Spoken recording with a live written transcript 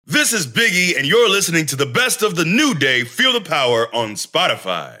This is Biggie, and you're listening to the best of the new day, Feel the Power on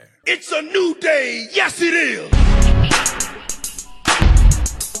Spotify. It's a new day. Yes, it is.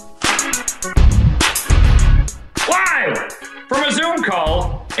 Live from a Zoom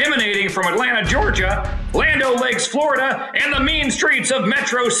call emanating from Atlanta, Georgia, Lando Lakes, Florida, and the mean streets of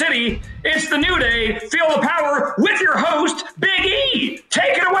Metro City, it's the new day, Feel the Power with your host, Big E.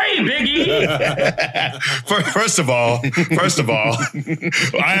 Take it away, Big E. First of all,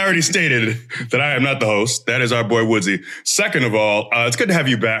 I already stated that I am not the host. That is our boy Woodsy. Second of all, it's good to have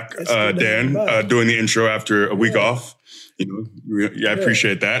you back, Dan, doing the intro after a week off. I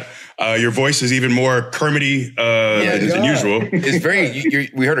appreciate that. Your voice is even more Kermity than usual. It's very.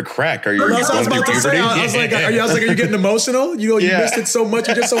 We heard a crack. Are you going through puberty? I was like, are you getting emotional? You missed it so much.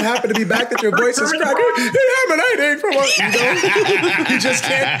 You're just so happy to be back that your voice is cracking. You just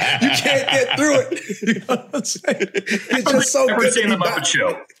can't. You can't get through it. You know what I'm saying? It's just so good to be back.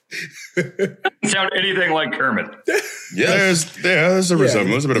 Show. Sound anything like Kermit? There's a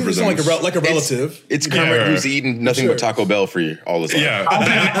resemblance, a bit of resemblance. Like a relative. It's Kermit who's eaten nothing but Taco Bell for you all the time. Yeah,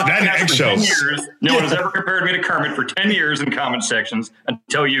 that eggshells. No one has ever compared me to Kermit for 10 years in comment sections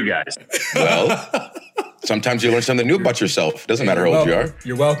until you guys. Well, sometimes you learn something new about yourself. Doesn't matter how old you are.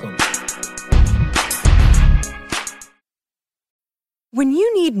 You're welcome. When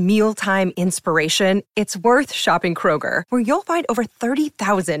you need mealtime inspiration, it's worth shopping Kroger, where you'll find over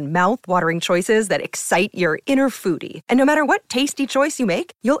 30,000 mouth-watering choices that excite your inner foodie. And no matter what tasty choice you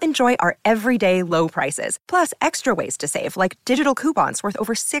make, you'll enjoy our everyday low prices, plus extra ways to save, like digital coupons worth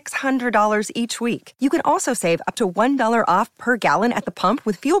over $600 each week. You can also save up to $1 off per gallon at the pump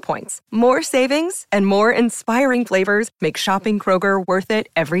with fuel points. More savings and more inspiring flavors make shopping Kroger worth it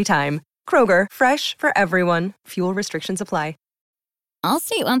every time. Kroger, fresh for everyone. Fuel restrictions apply.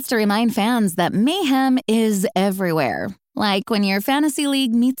 Allstate wants to remind fans that mayhem is everywhere. Like when your fantasy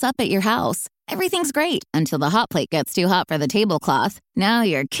league meets up at your house. Everything's great until the hot plate gets too hot for the tablecloth. Now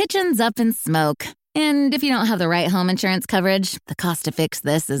your kitchen's up in smoke. And if you don't have the right home insurance coverage, the cost to fix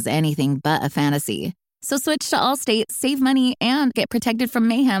this is anything but a fantasy. So switch to Allstate, save money, and get protected from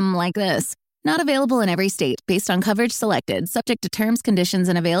mayhem like this. Not available in every state based on coverage selected, subject to terms, conditions,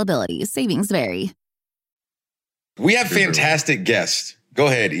 and availability. Savings vary. We have fantastic guests. Go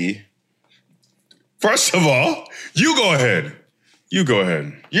ahead, E. First of all, you go ahead. You're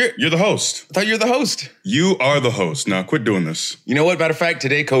the host. I thought you were the host. You are the host. Now quit doing this. You know what? Matter of fact,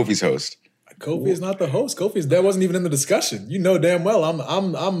 today Kofi's host. Kofi is not the host. That wasn't even in the discussion. You know damn well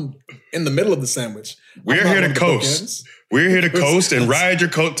I'm in the middle of the sandwich. We're here to coast. We're here to coast and ride your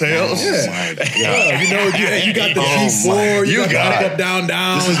coattails. Oh my God. You got the G4, you got the up, down.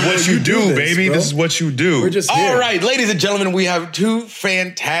 This is what you do, baby. This is what you do. We're just here. All right, ladies and gentlemen, we have two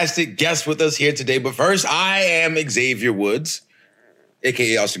fantastic guests with us here today. But first, I am Xavier Woods,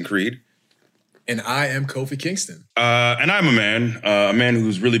 a.k.a. Austin Creed. And I am Kofi Kingston. And I'm a man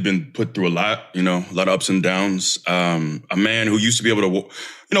who's really been put through a lot of ups and downs. A man who used to be able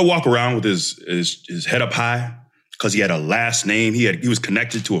to, walk around with his head up high because he had a last name. He was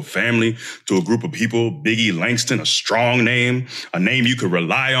connected to a family, to a group of people. Biggie Langston, a strong name, a name you could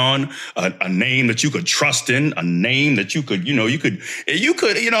rely on, a name that you could trust in, a name that you could, if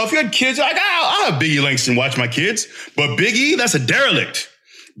you had kids, like, I'll have Biggie Langston watch my kids. But Biggie, that's a derelict.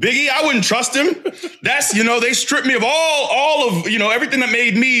 Biggie, I wouldn't trust him. That's, they stripped me of all of, everything that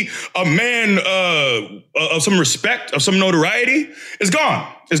made me a man of some respect, of some notoriety. It's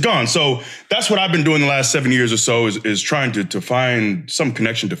gone. It's gone. So that's what I've been doing the last 7 years or so is trying to find some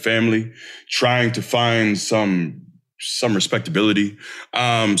connection to family, trying to find some respectability.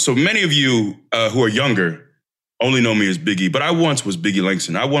 So many of you who are younger only know me as Biggie, but I once was Biggie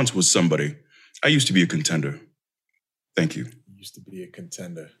Langston. I once was somebody. I used to be a contender. Thank you. Used to be a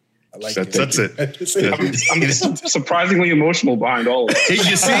contender. I like That's it. I'm surprisingly emotional behind all of it.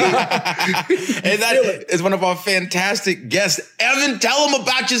 You see? And that is one of our fantastic guests. Evan, tell them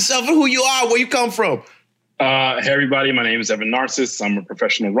about yourself and who you are, where you come from. Hey, everybody. My name is Evan Narciss. I'm a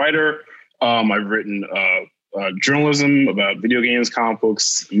professional writer. I've written journalism about video games, comic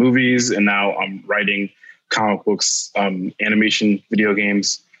books, movies, and now I'm writing comic books, animation, video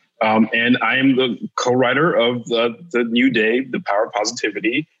games. And I am the co-writer of the New Day, The Power of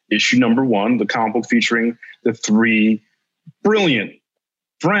Positivity, issue number 1, the comic book featuring the 3 brilliant,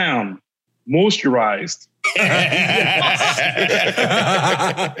 brown, moisturized,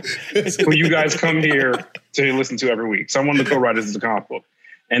 who you guys come here to listen to every week. So I'm one of the co-writers of the comic book.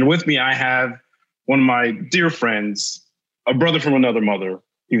 And with me, I have one of my dear friends, a brother from another mother,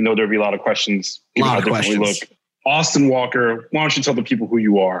 even though there'll be a lot of questions. Look. Austin Walker, why don't you tell the people who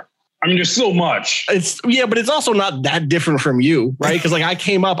you are? I mean, there's so much. But it's also not that different from you, right? Because like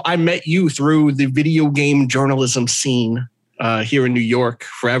I met you through the video game journalism scene here in New York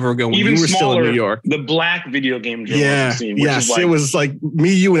forever ago when Even you were smaller, still in New York. The black video game journalism scene. Which is like, it was like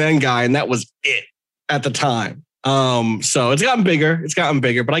me, you, and N Guy, and that was it at the time. So it's gotten bigger.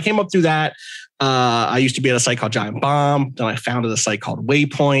 But I came up through that. I used to be at a site called Giant Bomb. Then I founded a site called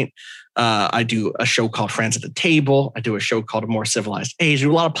Waypoint. I do a show called Friends at the Table. I do a show called A More Civilized Age. I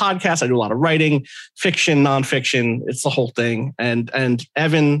do a lot of podcasts. I do a lot of writing, fiction, nonfiction. It's the whole thing. And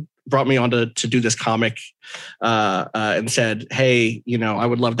Evan brought me on to do this comic and said, hey, I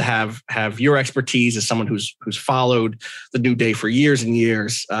would love to have your expertise as someone who's followed The New Day for years and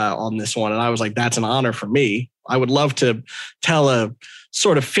years on this one. And I was like, that's an honor for me. I would love to tell a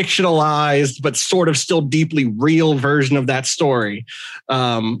sort of fictionalized, but sort of still deeply real version of that story.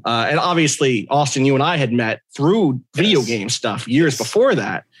 And obviously, Austin, you and I had met through video game stuff years before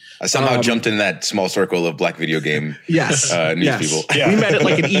that. I somehow jumped in that small circle of black video game news people. Yeah. We met at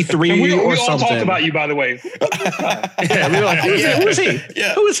like an E3 we or all something. talked about you, by the way. We were like, who is he?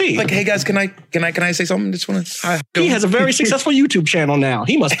 Yeah. Who is he? Like, hey guys, can I say something? Just want to. He has a very successful YouTube channel now.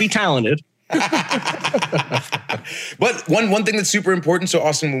 He must be talented. But one thing that's super important. So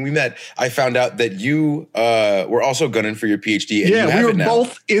Austin, when we met, I found out that you were also gunning for your PhD. And we were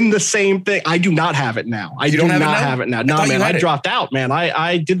both in the same thing. I do not have it now. I do not have it now. No, man, I dropped out, man.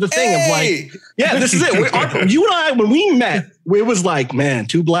 I did the thing of like, this is it. You and I, when we met, it was like, man,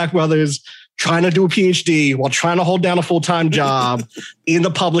 two black brothers trying to do a PhD while trying to hold down a full-time job in the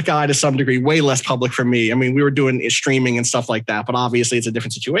public eye to some degree, way less public for me. I mean, we were doing streaming and stuff like that, but obviously it's a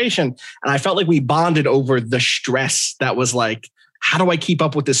different situation. And I felt like we bonded over the stress that was like, how do I keep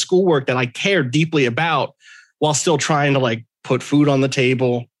up with this schoolwork that I care deeply about while still trying to like put food on the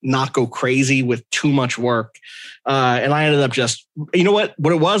table, not go crazy with too much work. And I ended up just, you know what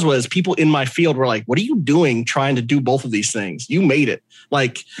it was people in my field were like, what are you doing trying to do both of these things? You made it.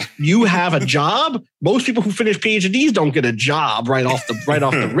 Like you have a job. Most people who finish PhDs don't get a job right off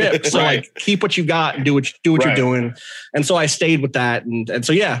the rip. So like keep what you got and do what you're doing. And so I stayed with that. And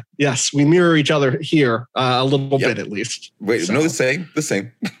so, yes, we mirror each other here a little bit at least. Wait, so. No, the same.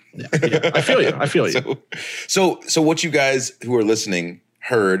 Yeah. I feel you. So what you guys who are listening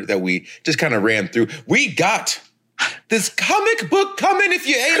heard that we just kind of ran through. We got this comic book coming if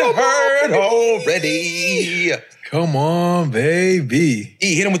you ain't heard already. Come on, baby.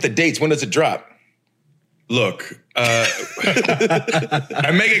 Hit him with the dates. When does it drop? Look,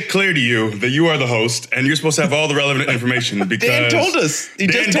 I make it clear to you that you are the host and you're supposed to have all the relevant information because Dan told us. He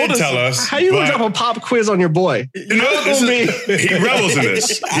just told us. Tell us. How you gonna drop a pop quiz on your boy? He revels in this. He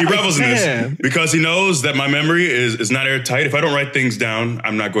revels in this because he knows that my memory is not airtight. If I don't write things down,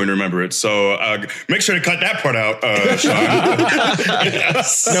 I'm not going to remember it. So make sure to cut that part out, Sean.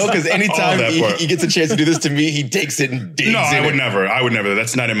 Yes. No, because anytime he gets a chance to do this to me, he takes it and digs in. No, I would never.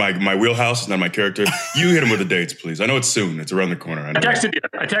 That's not in my wheelhouse. It's not my character. You hit him with the dates, please. I know it's soon. It's around the corner. I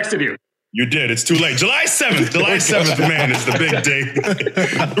texted you. You did. It's too late. July 7th. July 7th, man, is the big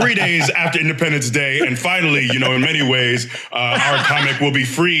day. 3 days after Independence Day. And finally, in many ways, our comic will be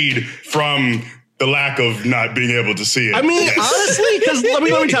freed from the lack of not being able to see it. I mean, honestly, because let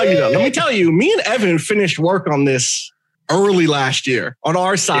me tell you though. Let me tell you, me and Evan finished work on this early last year on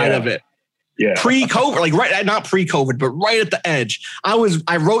our side of it. Yeah. Pre-COVID, not pre-COVID, but right at the edge. I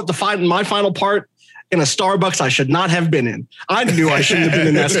wrote my final part in a Starbucks I should not have been in. I knew I shouldn't have been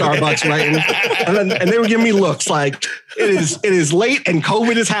in that Starbucks, right? And they were giving me looks like, it is late and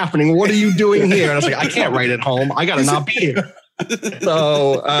COVID is happening. What are you doing here? And I was like, I can't write at home. I got to not be here.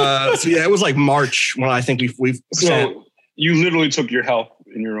 So it was like March when I think we've. So you literally took your health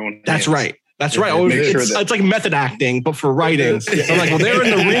in your own hands. That's right. That's right. It's like method acting, but for writing. I'm like, well, they're in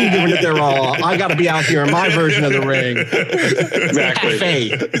the ring giving it their all. I got to be out here in my version of the ring.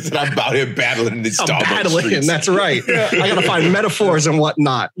 Exactly. It's not about him battling in the Starbucks streets. That's right. I got to find metaphors and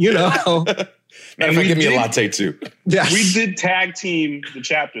whatnot, Matter of fact, give me a latte too. Yes. We did tag team the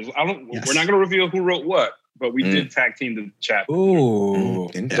chapters. We're not going to reveal who wrote what, but we did tag team the chapters. Ooh.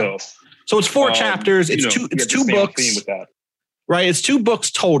 So it's 4 chapters. It's two books. With that. Right. It's 2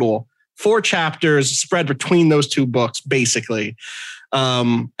 books total. 4 chapters spread between those 2 books, basically.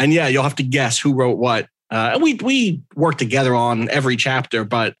 And you'll have to guess who wrote what. We worked together on every chapter,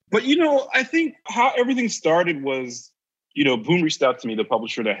 but I think how everything started was, Boom reached out to me, the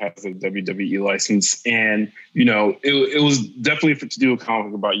publisher that has a WWE license, and it was definitely to do a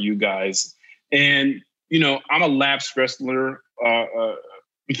comic about you guys. And I'm a lapsed wrestler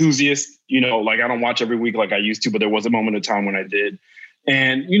enthusiast. I don't watch every week like I used to, but there was a moment of time when I did.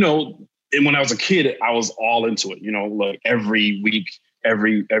 And, and when I was a kid, I was all into it, like every week,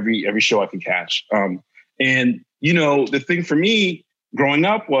 every show I could catch. And you know, the thing for me growing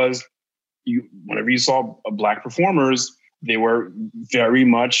up was whenever you saw Black performers, they were very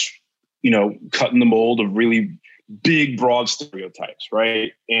much, you know, cutting the mold of really big, broad stereotypes,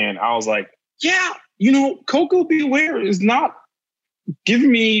 right? And I was like, yeah, you know, Coco Beware is not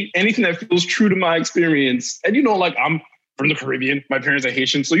giving me anything that feels true to my experience. And, you know, like, I'm from the Caribbean, my parents are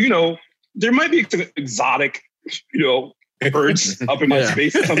Haitian, so, you know, there might be exotic, you know, birds up in my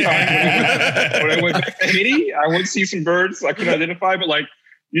space sometimes. When I went back to Haiti, I would see some birds I couldn't identify, but like,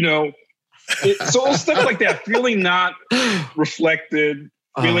 you know, so stuff like that, feeling not reflected,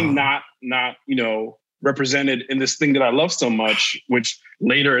 feeling not, you know, represented in this thing that I love so much, which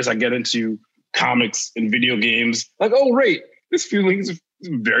later as I get into comics and video games, like, oh, right, this feeling is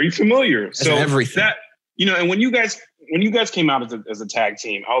very familiar. That's so everything. That, you know, and when you guys came out as a tag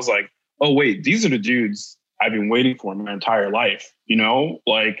team, I was like, oh, wait, these are the dudes I've been waiting for my entire life, you know,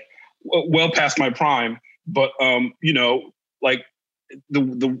 like well past my prime, but, you know, like,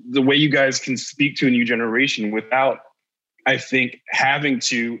 the way you guys can speak to a new generation without, I think, having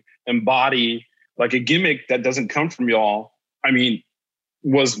to embody like a gimmick that doesn't come from y'all, I mean,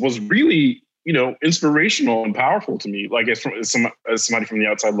 was really, you know, inspirational and powerful to me, like as somebody from the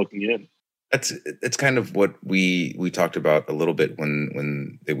outside looking in. It's kind of what we talked about a little bit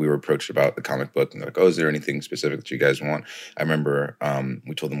when we were approached about the comic book, and they're like, oh, is there anything specific that you guys want? I remember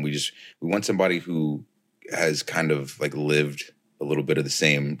we told them we want somebody who has kind of like lived a little bit of the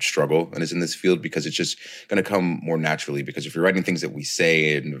same struggle and is in this field, because it's just going to come more naturally. Because if you're writing things that we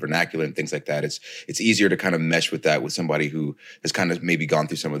say in vernacular and things like that, it's easier to kind of mesh with that with somebody who has kind of maybe gone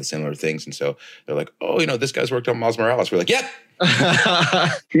through some of the similar things. And so they're like, oh, you know, this guy's worked on Miles Morales. We're like, yep.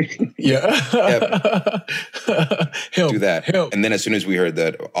 Yeah. Do that. And then as soon as we heard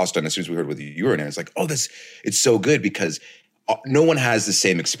that, Austin, as soon as we heard what you were in there, it's like, oh, it's so good because no one has the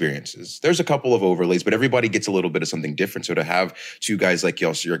same experiences. There's a couple of overlays, but everybody gets a little bit of something different. So to have two guys like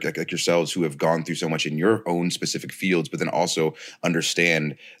y'all, like yourselves, who have gone through so much in your own specific fields, but then also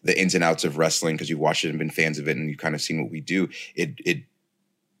understand the ins and outs of wrestling because you've watched it and been fans of it and you've kind of seen what we do, it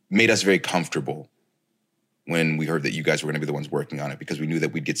made us very comfortable when we heard that you guys were going to be the ones working on it, because we knew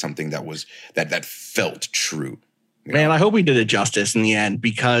that we'd get something that was that felt true. Man, I hope we did it justice in the end,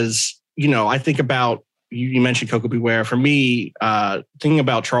 because, you know, I think about, you mentioned Coco Beware. For me, thinking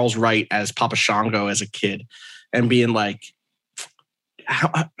about Charles Wright as Papa Shango as a kid and being like,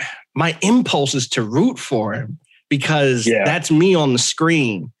 my impulse is to root for him because that's me on the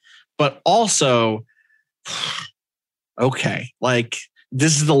screen. But also, okay, like,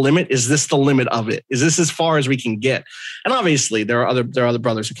 this is the limit. Is this the limit of it? Is this as far as we can get? And obviously, there are other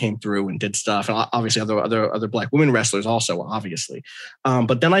brothers who came through and did stuff, and obviously other Black women wrestlers also, obviously.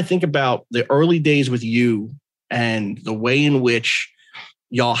 But then I think about the early days with you and the way in which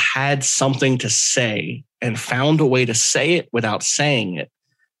y'all had something to say and found a way to say it without saying it,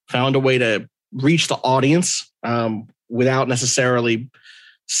 found a way to reach the audience without necessarily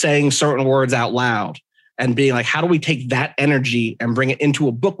saying certain words out loud. And being like, how do we take that energy and bring it into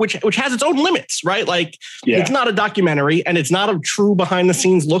a book, which has its own limits, right? Like, It's not a documentary and it's not a true behind the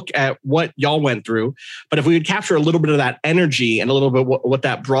scenes look at what y'all went through. But if we could capture a little bit of that energy and a little bit what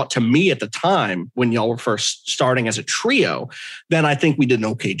that brought to me at the time when y'all were first starting as a trio, then I think we did an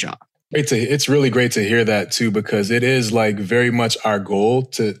okay job. It's really great to hear that too, because it is like very much our goal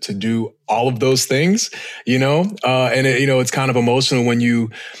to do all of those things, you know, and it's kind of emotional when you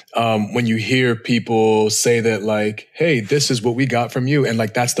hear people say that, like, hey, this is what we got from you. And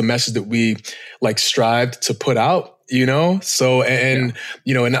like, that's the message that we like strived to put out, you know? So,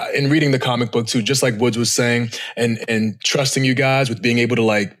 you know, and in reading the comic book too, just like Woods was saying, and trusting you guys with being able to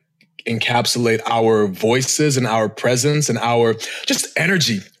like encapsulate our voices and our presence and our just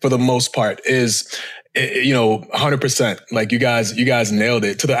energy for the most part is, you know, 100%. Like you guys nailed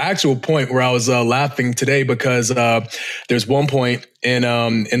it to the actual point where I was laughing today because there's one point in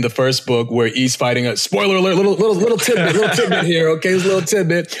the first book where E's fighting a spoiler alert, little tidbit here. Okay. There's a little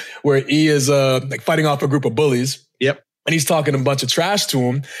tidbit where E is like fighting off a group of bullies. Yep. And he's talking a bunch of trash to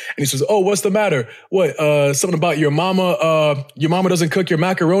him. And he says, oh, what's the matter? What, something about your mama doesn't cook your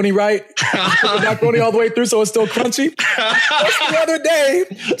macaroni right? Cook the macaroni all the way through so it's still crunchy?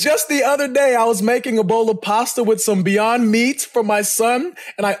 Just the other day, I was making a bowl of pasta with some Beyond Meat for my son,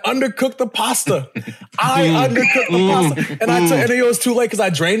 and I undercooked the pasta. And it was too late because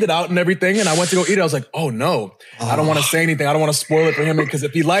I drained it out and everything, and I went to go eat it. I was like, oh no, I don't want to say anything. I don't want to spoil it for him, because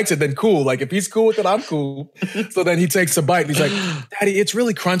if he likes it, then cool. Like if he's cool with it, I'm cool. So then he takes a bite. And he's like, Daddy, it's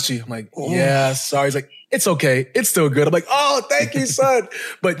really crunchy. I'm like, yeah, sorry. He's like, it's okay. It's still good. I'm like, oh, thank you, son.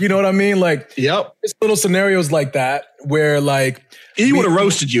 But you know what I mean? Like, yep. There's little scenarios like that where like, he would have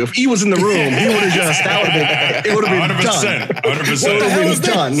roasted you. If he was in the room, he would have just, that would have been, it would have been 100%, done. 100%. What the hell is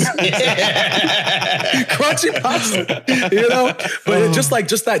done? Crunchy pasta, you know? But it just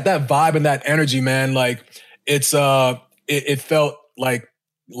that vibe and that energy, man, like it's, it felt like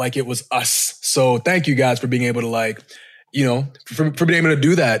it was us. So thank you guys for being able to like, you know, for being able to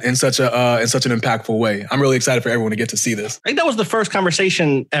do that in such an impactful way. I'm really excited for everyone to get to see this. I think that was the first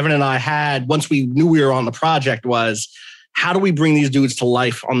conversation Evan and I had once we knew we were on the project was, how do we bring these dudes to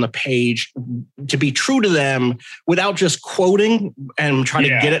life on the page to be true to them without just quoting and trying to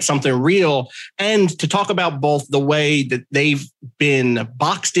get at something real, and to talk about both the way that they've been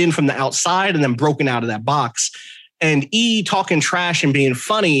boxed in from the outside and then broken out of that box, and E talking trash and being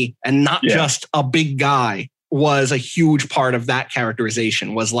funny and not just a big guy was a huge part of that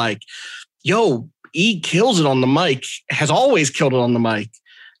characterization. Was like, yo, E kills it on the mic, has always killed it on the mic.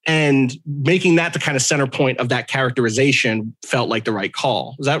 And making that the kind of center point of that characterization felt like the right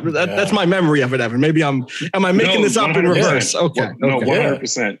call. Is that's my memory of it, Evan? Maybe am I making this up in reverse? Okay. No,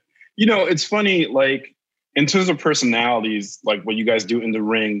 100%. You know, it's funny, like in terms of personalities, like what you guys do in the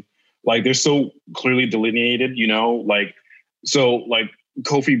ring, like they're so clearly delineated, you know, like, so like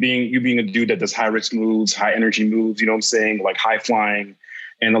Kofi being a dude that does high risk moves, high energy moves, you know what I'm saying? Like high flying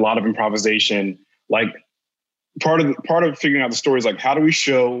and a lot of improvisation, like, part of figuring out the story is like, how do we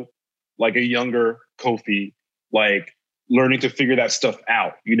show like a younger Kofi, like learning to figure that stuff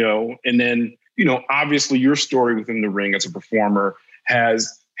out, you know? And then, you know, obviously your story within the ring as a performer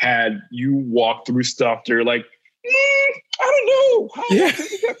has had you walk through stuff that you're like, I don't know how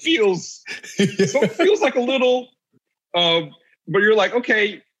that feels. So it feels like a little, but you're like,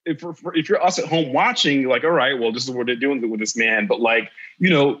 okay, if you're us at home watching, you're like, all right, well, this is what they're doing with this man. But like, you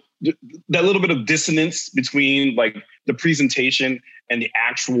know, that little bit of dissonance between like the presentation and the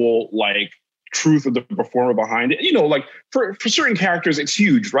actual like truth of the performer behind it. You know, like for certain characters, it's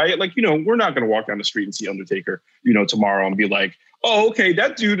huge, right? Like, you know, we're not going to walk down the street and see Undertaker, you know, tomorrow and be like, oh, okay,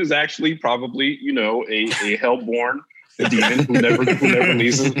 that dude is actually probably, you know, a hellborn demon who never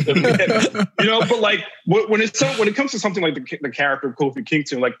leaves. You know, but like when it comes to something like the character of Kofi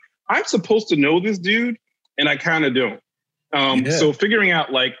Kingston, like I'm supposed to know this dude and I kind of don't. So figuring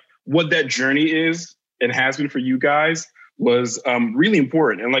out like what that journey is and has been for you guys was really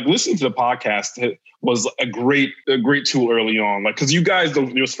important. And like listening to the podcast was a great tool early on. Like, cause you guys,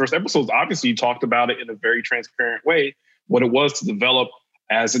 those first episodes, obviously you talked about it in a very transparent way, what it was to develop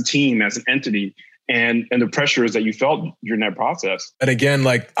as a team, as an entity, and the pressures that you felt during that process. And again,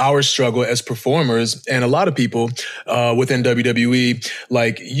 like our struggle as performers and a lot of people within WWE,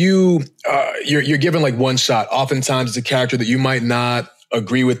 like you're given like one shot. Oftentimes it's a character that you might not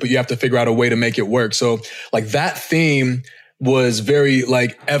agree with, but you have to figure out a way to make it work. So like that theme was very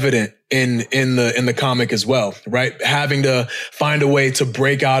like evident in the comic as well, right? Having to find a way to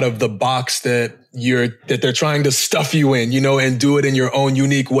break out of the box that they're trying to stuff you in, you know, and do it in your own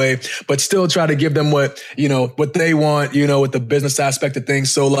unique way, but still try to give them what they want, you know, with the business aspect of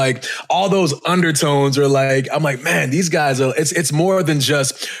things. So like all those undertones are like, I'm like, man, these guys are, it's more than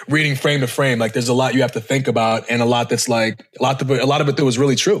just reading frame to frame. Like there's a lot you have to think about and a lot that's like, a lot of it that was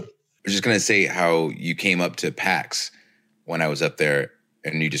really true. I was just going to say how you came up to PAX when I was up there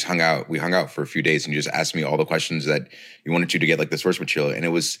and you just we hung out for a few days and you just asked me all the questions that you wanted to get like the source material. And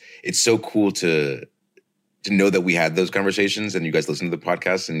it's so cool to know that we had those conversations and you guys listened to the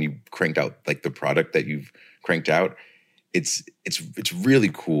podcast and you cranked out like the product that you've cranked out. It's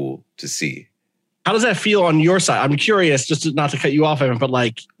really cool to see. How does that feel on your side? I'm curious, just not to cut you off, Evan, but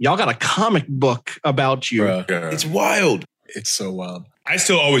like y'all got a comic book about you. Bruh. It's wild. It's so wild. I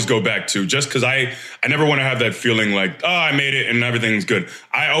still always go back to, just because I never want to have that feeling like, oh, I made it and everything's good.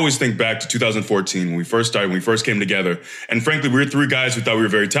 I always think back to 2014 when we first came together. And frankly, we were three guys who thought we were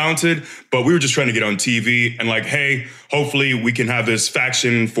very talented, but we were just trying to get on TV and like, hey, hopefully we can have this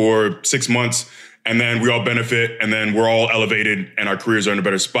faction for 6 months and then we all benefit and then we're all elevated and our careers are in a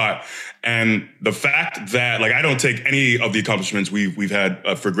better spot. And the fact that like I don't take any of the accomplishments we've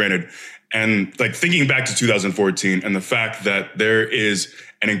had for granted. And like thinking back to 2014 and the fact that there is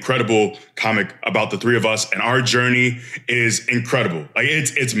an incredible comic about the three of us and our journey is incredible. Like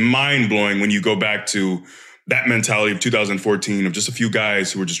it's mind blowing when you go back to that mentality of 2014 of just a few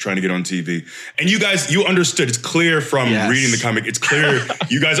guys who were just trying to get on TV. And you guys, you understood. It's clear from reading the comic. It's clear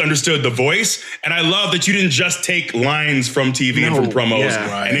you guys understood the voice. And I love that you didn't just take lines from TV and from promos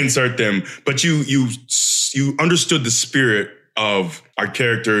and insert them, but you understood the spirit of our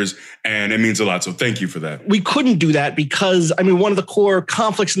characters, and it means a lot. So thank you for that. We couldn't do that because, I mean, one of the core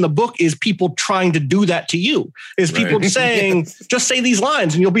conflicts in the book is people trying to do that to you, is people saying, just say these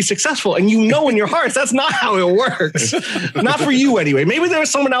lines and you'll be successful. And you know in your hearts, that's not how it works. Not for you anyway. Maybe there's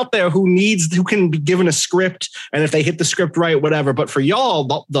someone out there who can be given a script, and if they hit the script right, whatever. But for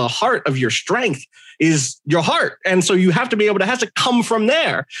y'all, the heart of your strength is your heart. And so you have to be able to, it has to come from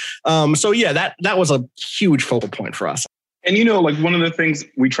there. So yeah, that was a huge focal point for us. And, like one of the things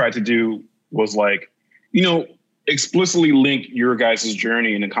we tried to do was like, explicitly link your guys'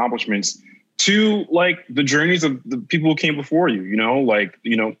 journey and accomplishments to like the journeys of the people who came before you,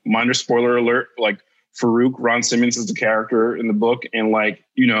 minor spoiler alert, like Farouk, Ron Simmons is the character in the book. And like,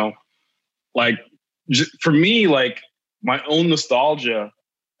 for me, like my own nostalgia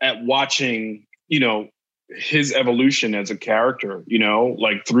at watching, his evolution as a character,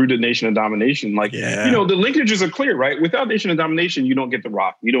 like through the Nation of Domination, like, the linkages are clear, right? Without Nation of Domination, you don't get The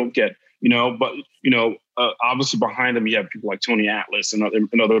Rock, you don't get, but, obviously behind them, you have people like Tony Atlas and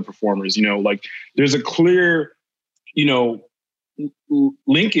other performers, like there's a clear,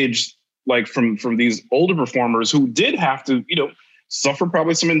 linkage, like from these older performers who did have to, suffer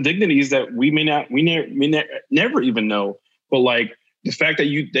probably some indignities that we may never even know, but like, the fact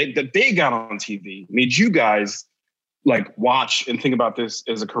that they got on TV made you guys like watch and think about this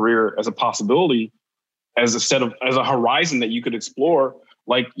as a career, as a possibility, as a horizon that you could explore.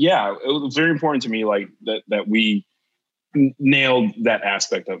 Like, yeah, it was very important to me, like that we nailed that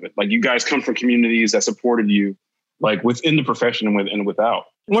aspect of it. Like you guys come from communities that supported you, like within the profession and without.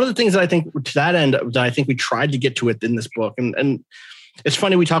 One of the things that I think to that end that I think we tried to get to it in this book, and it's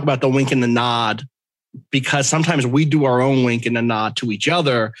funny we talk about the wink and the nod, because sometimes we do our own wink and a nod to each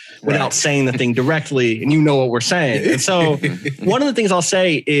other without saying the thing directly, and you know what we're saying. And so one of the things I'll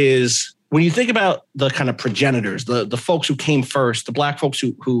say is when you think about the kind of progenitors, the folks who came first, the Black folks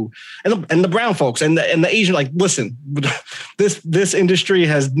who and the brown folks and the Asian, like, listen, this industry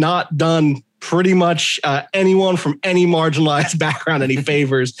has not done pretty much anyone from any marginalized background any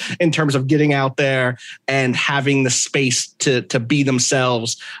favors in terms of getting out there and having the space to be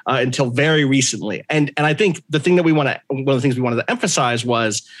themselves until very recently. And I think one of the things we wanted to emphasize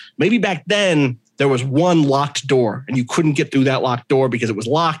was maybe back then there was one locked door and you couldn't get through that locked door because it was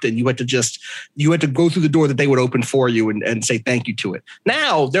locked, and you had to go through the door that they would open for you and say thank you to it.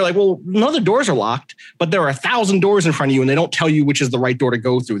 Now they're like, well, none of the doors are locked, but there are 1,000 doors in front of you and they don't tell you which is the right door to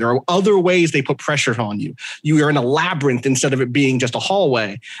go through. There are other ways they put pressure on you. You are in a labyrinth instead of it being just a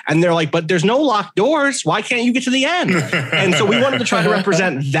hallway. And they're like, but there's no locked doors. Why can't you get to the end? And so we wanted to try to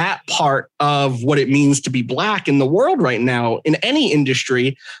represent that part of what it means to be Black in the world right now in any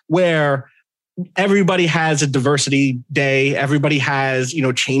industry, where everybody has a diversity day. Everybody has,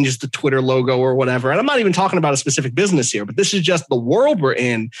 changes the Twitter logo or whatever. And I'm not even talking about a specific business here, but this is just the world we're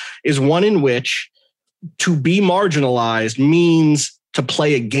in is one in which to be marginalized means to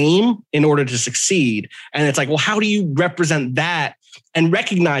play a game in order to succeed. And it's like, well, how do you represent that and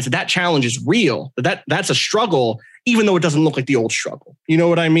recognize that challenge is real, that's a struggle, even though it doesn't look like the old struggle. You know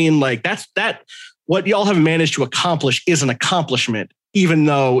what I mean? Like what y'all have managed to accomplish is an accomplishment, even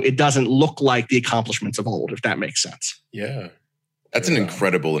though it doesn't look like the accomplishments of old, if that makes sense. Yeah. That's an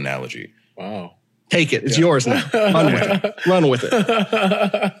incredible analogy. Wow. Take it. It's yours now. Run with it.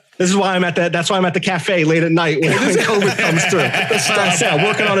 This is why that's why I'm at the cafe late at night when COVID comes through. That's what I said.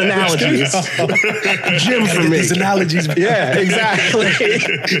 Working on analogies. Gym for me. These analogies. Yeah, exactly.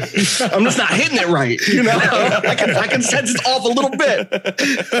 I'm just not hitting it right. I can sense it's off a little bit.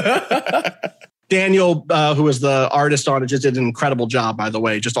 Daniel, who was the artist on it, just did an incredible job, by the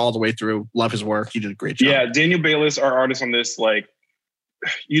way, just all the way through. Love his work. He did a great job. Yeah, Daniel Bayless, our artist on this, like,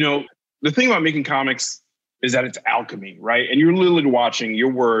 the thing about making comics is that it's alchemy, right? And you're literally watching your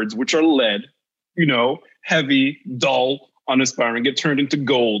words, which are lead, heavy, dull, uninspiring, get turned into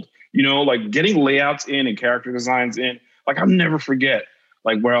gold, like getting layouts in and character designs in. Like, I'll never forget,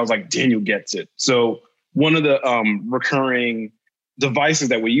 like, where I was like, Daniel gets it. So one of the recurring devices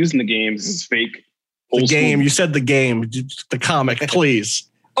that we use in the games is fake. The game. School. You said the game, the comic, please.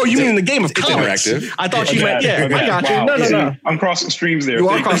 Oh, you mean the game of comics? Interactive. I thought you meant, I got you. Wow. No. I'm crossing streams there. You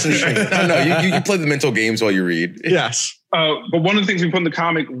are crossing streams. No, you play the mental games while you read. Yes. But one of the things we put in the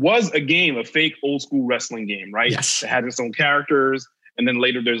comic was a game, a fake old school wrestling game, right? Yes. It had its own characters. And then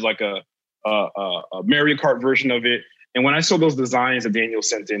later there's like a Mario Kart version of it. And when I saw those designs that Daniel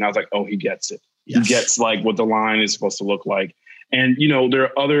sent in, I was like, oh, he gets it. Yes. He gets like what the line is supposed to look like. And,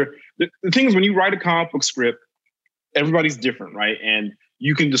 there are the things when you write a comic book script, everybody's different, right? And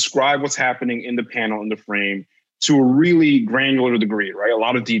you can describe what's happening in the panel, in the frame, to a really granular degree, right? A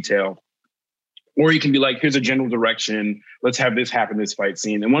lot of detail. Or you can be like, here's a general direction. Let's have this happen, this fight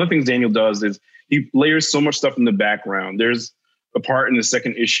scene. And one of the things Daniel does is he layers so much stuff in the background. There's a part in the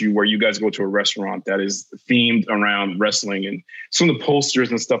second issue where you guys go to a restaurant that is themed around wrestling, and some of the posters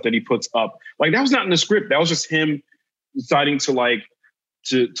and stuff that he puts up, like that was not in the script. That was just him deciding to like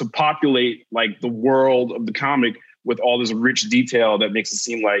to populate like the world of the comic with all this rich detail that makes it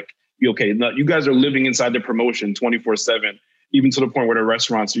seem like, okay, you guys are living inside the promotion 24/7, even to the point where the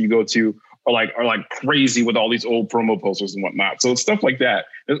restaurants you go to are like crazy with all these old promo posters and whatnot. So it's stuff like that.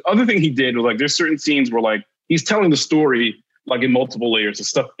 The other thing he did was like, there's certain scenes where like he's telling the story like in multiple layers, the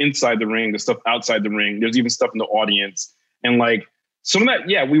stuff inside the ring, the stuff outside the ring. There's even stuff in the audience. And like some of that,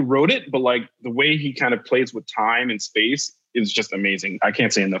 yeah, we wrote it, but like the way he kind of plays with time and space is just amazing. I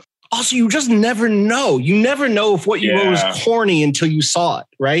can't say enough. Also, you just never know. You never know if what you wrote is corny until you saw it,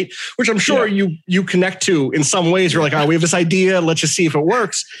 right? Which I'm sure you connect to in some ways. You're like, we have this idea. Let's just see if it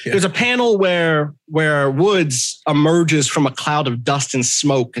works. Yeah. There's a panel where Woods emerges from a cloud of dust and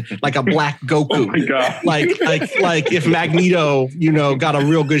smoke like a black Goku. Oh my God. Like if Magneto, got a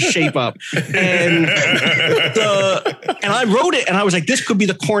real good shape up. And I wrote it and I was like, this could be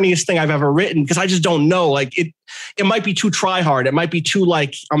the corniest thing I've ever written because I just don't know. Like it might be too try hard. It might be too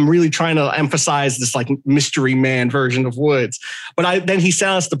like I'm really trying to emphasize this like mystery man version of Woods. But then he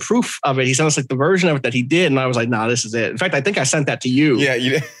sent us the proof of it. He sent us like the version of it that he did. And I was like, nah, this is it. In fact, I think I sent that to you. Yeah,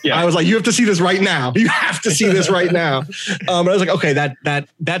 you did. Yeah. I was like, you have to see this right now. You have to see this right now. But I was like, okay,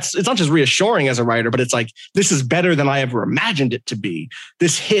 that's it's not just reassuring as a writer, but it's like, this is better than I ever imagined it to be.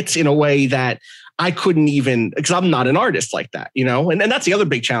 This hits in a way that I couldn't even, because I'm not an artist like that, And that's the other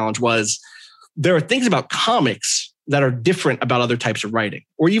big challenge was there are things about comics that are different about other types of writing,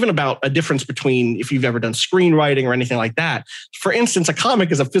 or even about a difference between if you've ever done screenwriting or anything like that. For instance, a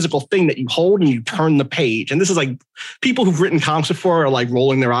comic is a physical thing that you hold and you turn the page. And this is like people who've written comics before are like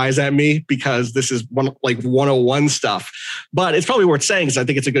rolling their eyes at me because this is 101 stuff. But it's probably worth saying, because I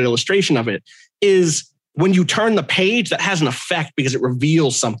think it's a good illustration of it, is when you turn the page, that has an effect because it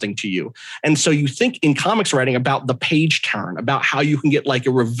reveals something to you. And so you think in comics writing about the page turn, about how you can get like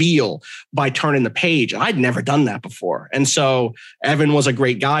a reveal by turning the page. And I'd never done that before. And so Evan was a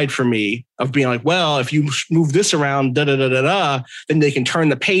great guide for me of being like, well, if you move this around, then they can turn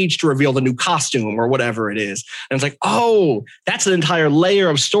the page to reveal the new costume or whatever it is. And it's like, oh, that's an entire layer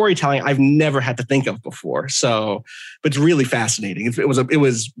of storytelling I've never had to think of before. So, but it's really fascinating. It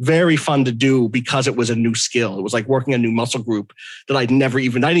was very fun to do because it was a new skill. It was like working a new muscle group that I didn't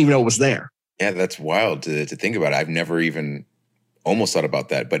even know was there. Yeah, that's wild to think about. I've never even almost thought about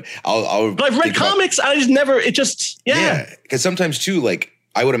that, but But I've read comics. Yeah. Because sometimes too, like,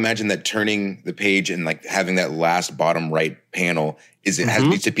 I would imagine that turning the page and like having that last bottom right panel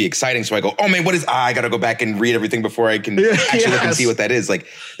needs to be exciting. So I go, oh man, what is, I got to go back and read everything before I can actually look and see what that is. Like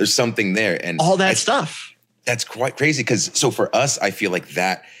there's something there. And all that stuff. That's quite crazy. Cause so for us, I feel like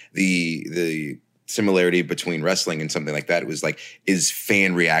that the similarity between wrestling and something like that is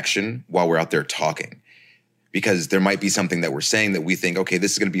fan reaction while we're out there talking. Because there might be something that we're saying that we think, okay,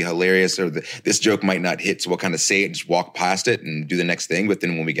 this is going to be hilarious, or this joke might not hit, so we'll kind of say it, just walk past it and do the next thing. But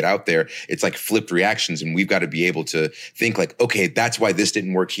then when we get out there, it's like flipped reactions, and we've got to be able to think like, okay, that's why this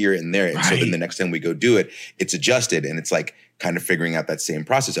didn't work here and there. And so then the next time we go do it, it's adjusted, and it's like kind of figuring out that same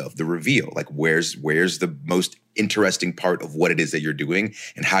process of the reveal. Like where's the most interesting part of what it is that you're doing,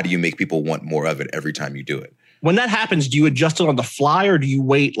 and how do you make people want more of it every time you do it? When that happens, do you adjust it on the fly, or do you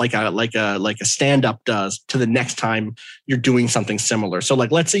wait like a stand-up does to the next time you're doing something similar? So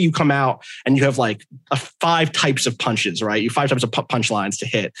like, let's say you come out and you have like 5 types of punches, right? You 5 types of punchlines to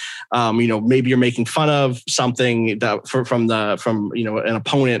hit. Maybe you're making fun of something from an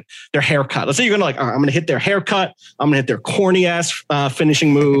opponent, their haircut. Let's say you're gonna I'm gonna hit their haircut. I'm gonna hit their corny ass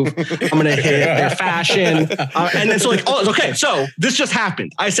finishing move. I'm gonna hit their fashion. And then so like, oh, okay. So this just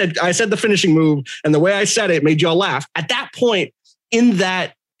happened. I said the finishing move, and the way I said it made y'all laugh. At that point,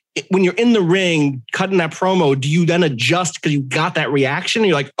 when you're in the ring cutting that promo, do you then adjust because you got that reaction? And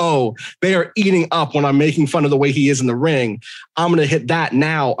you're like, oh, they are eating up when I'm making fun of the way he is in the ring. I'm going to hit that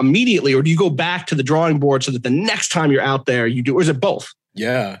now immediately. Or do you go back to the drawing board so that the next time you're out there you do, or is it both?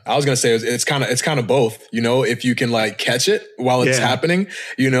 Yeah, I was gonna say it's kind of both. If you can like catch it while it's happening.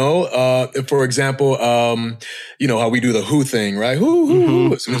 For example, how we do the who thing, right?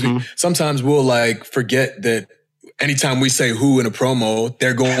 Who. As soon as sometimes we'll like forget that. Anytime we say who in a promo,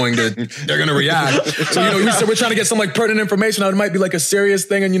 they're going to react. So, we're trying to get some like pertinent information. It might be like a serious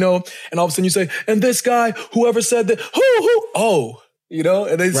thing. And all of a sudden you say, and this guy, whoever said that, who, oh, you know,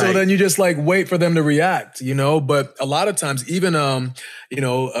 and then, so then you just like wait for them to react, you know, but a lot of times even, you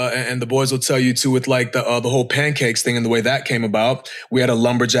know, and the boys will tell you too with like the whole pancakes thing and the way that came about. We had a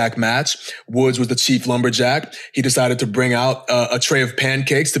lumberjack match. Woods was the chief lumberjack. He decided to bring out a tray of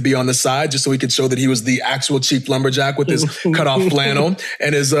pancakes to be on the side just so he could show that he was the actual chief lumberjack with his cutoff flannel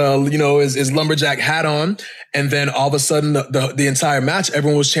and his, you know, his lumberjack hat on. And then all of a sudden the entire match,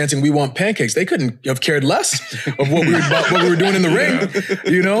 everyone was chanting, "We want pancakes." They couldn't have cared less of what we were doing in the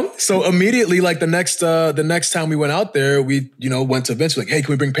ring, you know? So immediately, like the next time we went out there, we, you know, went to Vince, like, "Hey,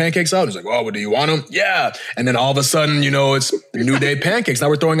 can we bring pancakes out?" He's like, "Oh, well, do you want them?" "Yeah." And then all of a sudden, you know, it's New Day pancakes. Now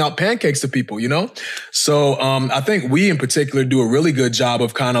we're throwing out pancakes to people, you know? So I think we in particular do a really good job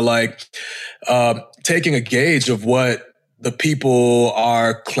of kind of like taking a gauge of what the people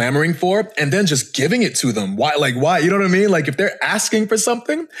are clamoring for and then just giving it to them. Why? You know what I mean? Like if they're asking for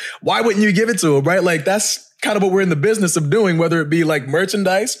something, why wouldn't you give it to them, right? Like that's kind of what we're in the business of doing, whether it be like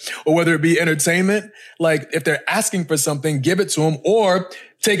merchandise or whether it be entertainment. Like if they're asking for something, give it to them or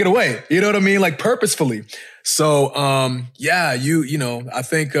take it away. You know what I mean? Like purposefully. So, yeah, you know, I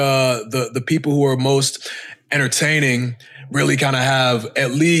think, the people who are most entertaining really kind of have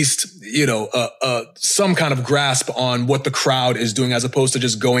at least, you know, some kind of grasp on what the crowd is doing as opposed to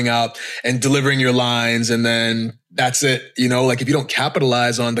just going out and delivering your lines and then that's it. You know, like if you don't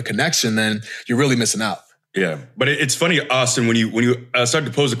capitalize on the connection, then you're really missing out. Yeah. But it's funny, Austin, when you started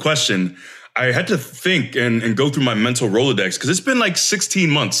to pose a question, I had to think and go through my mental Rolodex because it's been like 16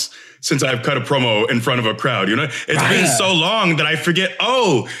 months since I've cut a promo in front of a crowd, you know? It's been so long that I forget,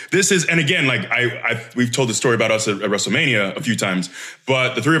 this is, and again, like we've told the story about us at WrestleMania a few times,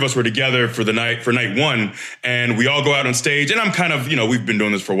 but the three of us were together for night one, and we all go out on stage, and I'm kind of, you know, we've been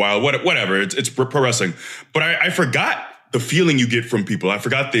doing this for a while, whatever, it's pro wrestling. But I forgot the feeling you get from people. I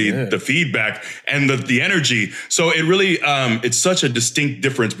forgot the feedback and the energy. So it really, it's such a distinct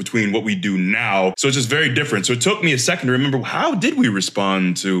difference between what we do now. So it's just very different. So it took me a second to remember, how did we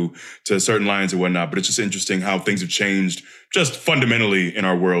respond to certain lines and whatnot? But it's just interesting how things have changed just fundamentally in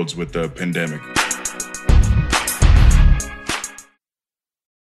our worlds with the pandemic.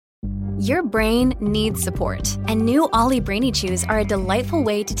 Your brain needs support, and new Ollie Brainy Chews are a delightful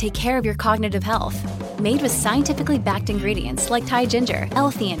way to take care of your cognitive health. Made with scientifically backed ingredients like Thai ginger,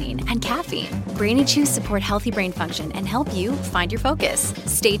 L-theanine, and caffeine, Brainy Chews support healthy brain function and help you find your focus,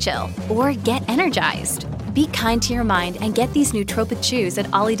 stay chill, or get energized. Be kind to your mind and get these nootropic chews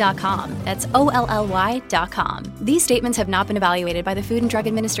at ollie.com. That's OLLY.com. These statements have not been evaluated by the Food and Drug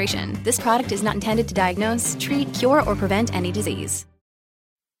Administration. This product is not intended to diagnose, treat, cure, or prevent any disease.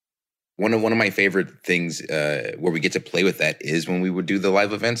 One of my favorite things where we get to play with that is when we would do the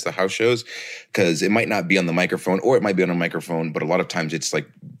live events, the house shows, because it might not be on the microphone or it might be on a microphone, but a lot of times it's like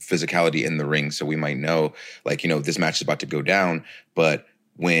physicality in the ring. So we might know, like, you know, this match is about to go down, but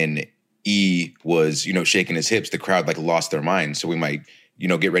when E was, you know, shaking his hips, the crowd like lost their mind. So we might, you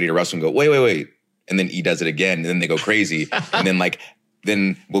know, get ready to wrestle and go, wait. And then E does it again, and then they go crazy. And then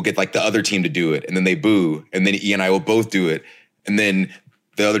then we'll get like the other team to do it, and then they boo, and then E and I will both do it, and then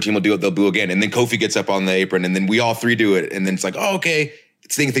the other team will do it, they'll boo again. And then Kofi gets up on the apron, and then we all three do it. And then it's like, oh, okay.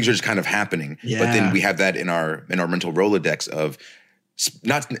 Things are just kind of happening. Yeah. But then we have that in our mental Rolodex of it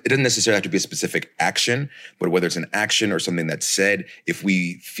doesn't necessarily have to be a specific action, but whether it's an action or something that's said, if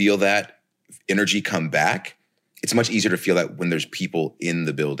we feel that energy come back, it's much easier to feel that when there's people in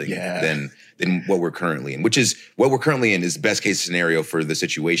the building than what we're currently in, which is what we're currently in is the best case scenario for the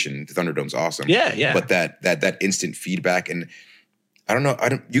situation. The Thunderdome's awesome. Yeah. But that instant feedback, and I don't know.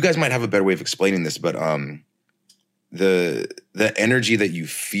 You guys might have a better way of explaining this, but the energy that you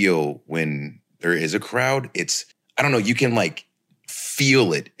feel when there is a crowd, I don't know. You can like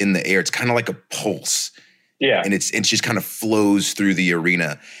feel it in the air. It's kind of like a pulse. Yeah, and it just kind of flows through the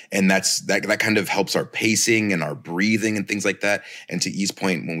arena, and that kind of helps our pacing and our breathing and things like that. And to E's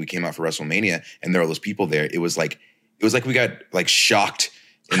point, when we came out for WrestleMania and there were those people there, it was like we got like shocked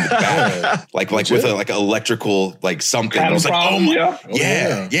in the back, like with a like electrical like something. I was like, oh my,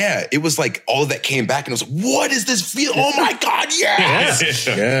 yeah. It was like all of that came back, and it was like, what is this feel? Oh my God, yes,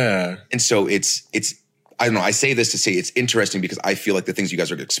 yeah. And so it's. I don't know. I say this to say it's interesting because I feel like the things you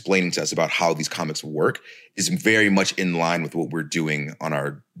guys are explaining to us about how these comics work is very much in line with what we're doing in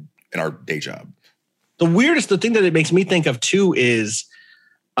our day job. The thing that it makes me think of too is,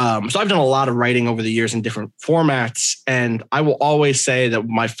 so I've done a lot of writing over the years in different formats, and I will always say that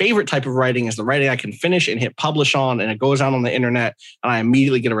my favorite type of writing is the writing I can finish and hit publish on, and it goes out on the internet, and I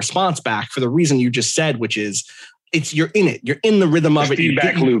immediately get a response back for the reason you just said, which is, you're in it. You're in the rhythm of it.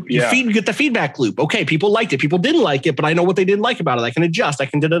 Feedback loop. Yeah. You get the feedback loop. Okay, people liked it. People didn't like it, but I know what they didn't like about it. I can adjust. I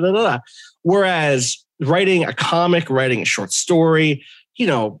can da-da-da-da. Whereas writing a comic, writing a short story. You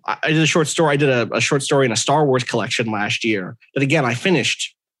know, I did a short story. I did a short story in a Star Wars collection last year that, again, I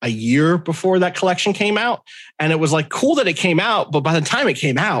finished a year before that collection came out. And it was like cool that it came out. But by the time it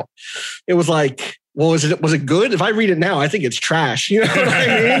came out, it was like, well, was it good? If I read it now, I think it's trash. You know what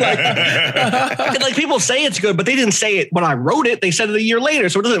I mean? Like people say it's good, but they didn't say it when I wrote it. They said it a year later.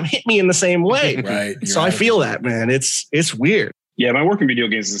 So it doesn't hit me in the same way. Right. So I feel that, man. It's weird. Yeah, my work in video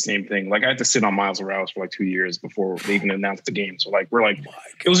games is the same thing. Like I had to sit on Miles Morales for like 2 years before they even announced the game. So like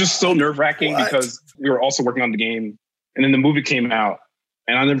it was just so nerve-wracking because we were also working on the game. And then the movie came out.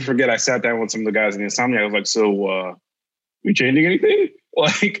 And I'll never forget, I sat down with some of the guys in Insomniac. I was like, so we changing anything?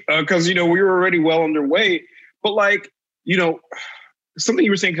 Like, because, you know, we were already well underway. But like, you know, something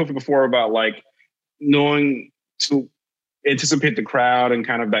you were saying before about like knowing to anticipate the crowd and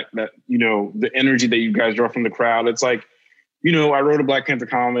kind of that, you know, the energy that you guys draw from the crowd. It's like, you know, I wrote a Black Panther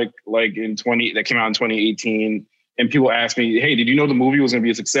comic like that came out in 2018. And people asked me, hey, did you know the movie was going to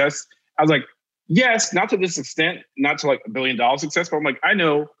be a success? I was like, yes, not to this extent, not to like $1 billion success, but I'm like, I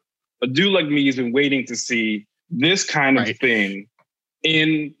know a dude like me has been waiting to see this kind of thing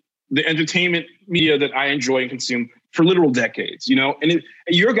in the entertainment media that I enjoy and consume for literal decades, you know? And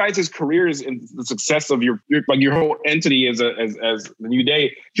your guys' careers and the success of your whole entity as the New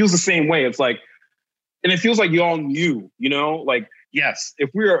Day feels the same way. It's like, and it feels like you all knew, you know, like, yes, if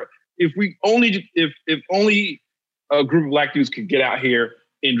only a group of Black dudes could get out here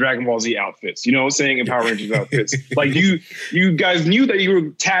in Dragon Ball Z outfits, you know what I'm saying? In Power Rangers outfits. Like you guys knew that you were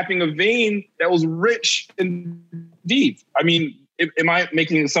tapping a vein that was rich and deep. I mean, am I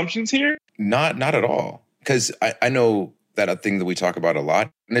making assumptions here? Not at all. Because I know that a thing that we talk about a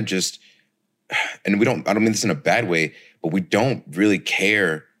lot, and I don't mean this in a bad way, but we don't really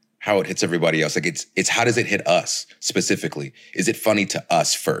care how it hits everybody else. Like it's how does it hit us specifically? Is it funny to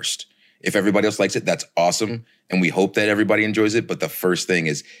us first? If everybody else likes it, that's awesome. And we hope that everybody enjoys it. But the first thing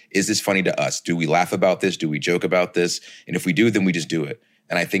is this funny to us? Do we laugh about this? Do we joke about this? And if we do, then we just do it.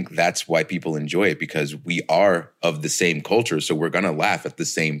 And I think that's why people enjoy it, because we are of the same culture. So we're going to laugh at the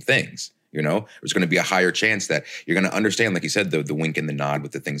same things. You know, there's going to be a higher chance that you're going to understand, like you said, the wink and the nod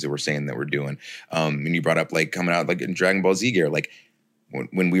with the things that we're saying that we're doing. And you brought up like coming out like in Dragon Ball Z gear, like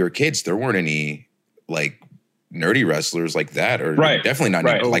when we were kids, there weren't any like nerdy wrestlers like that, or definitely not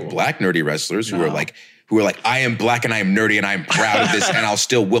like Black nerdy wrestlers who are like, I am Black and I am nerdy and I'm proud of this and I'll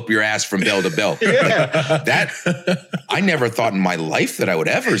still whoop your ass from bell to bell. That I never thought in my life that I would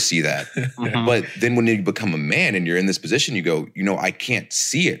ever see that. Mm-hmm. But then when you become a man and you're in this position, you go, you know, I can't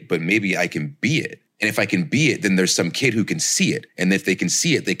see it, but maybe I can be it. And if I can be it, then there's some kid who can see it. And if they can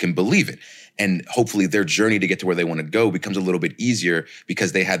see it, they can believe it. And hopefully their journey to get to where they want to go becomes a little bit easier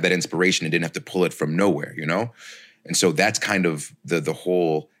because they had that inspiration and didn't have to pull it from nowhere, you know? And so that's kind of the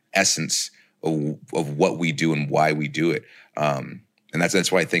whole essence of what we do and why we do it. And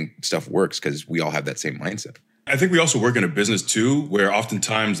that's why I think stuff works, because we all have that same mindset. I think we also work in a business too, where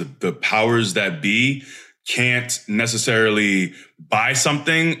oftentimes the powers that be can't necessarily buy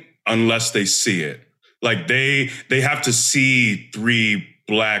something unless they see it. Like they have to see 3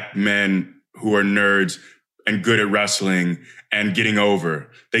 Black men who are nerds and good at wrestling and getting over.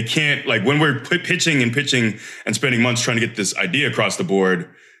 They can't, like when we're pitching and spending months trying to get this idea across the board,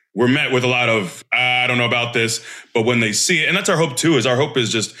 we're met with a lot of, I don't know about this, but when they see it, and that's our hope too, our hope is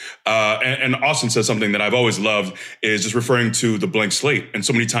just, and Austin says something that I've always loved, is just referring to the blank slate. And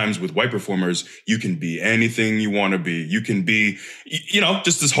so many times with white performers, you can be anything you want to be. You can be, you know,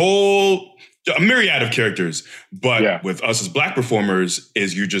 just this whole, a myriad of characters. But with us as Black performers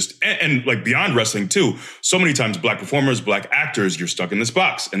is you just, and like beyond wrestling too, so many times Black performers, Black actors, you're stuck in this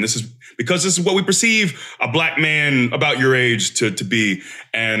box. And this is because this is what we perceive a Black man about your age to be.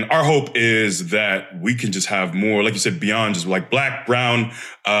 And our hope is that we can just have more, like you said, beyond just like Black, brown,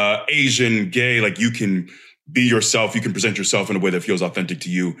 Asian, gay, like you can be yourself. You can present yourself in a way that feels authentic to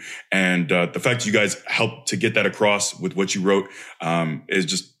you. And the fact that you guys helped to get that across with what you wrote is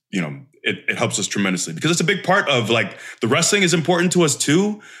just, you know, it helps us tremendously, because it's a big part of like the wrestling is important to us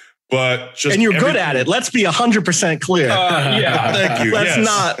too, but just and you're good at it. Let's be 100% clear. Thank you. Let's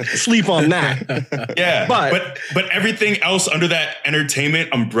not sleep on that. But everything else under that entertainment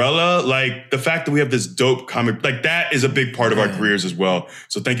umbrella, like the fact that we have this dope comic, like that is a big part of our careers as well.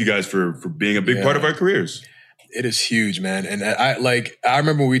 So thank you guys for being a big part of our careers. It is huge, man. And I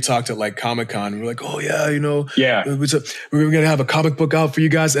remember when we talked at like Comic-Con, we were like, oh yeah, you know, we're going to have a comic book out for you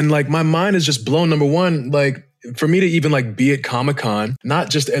guys. And like, my mind is just blown. Number one, like for me to even like be at Comic-Con, not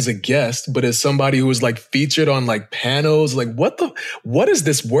just as a guest, but as somebody who was like featured on like panels, like what is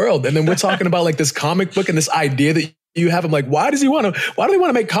this world? And then we're talking about like this comic book and this idea that you have them like, why do they want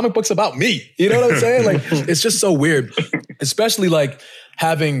to make comic books about me? You know what I'm saying? Like, it's just so weird, especially like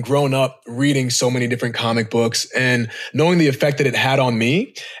having grown up reading so many different comic books and knowing the effect that it had on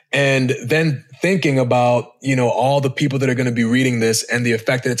me. And then thinking about, you know, all the people that are going to be reading this and the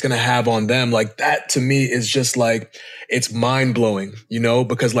effect that it's going to have on them. Like that to me is just like, it's mind blowing, you know,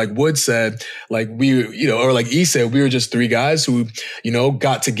 because like Wood said, like we, you know, or like E said, we were just three guys who, you know,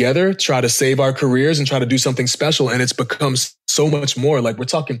 got together, try to save our careers and try to do something special. And it's become so much more. Like we're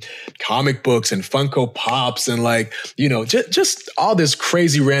talking comic books and Funko Pops and like, you know, just all this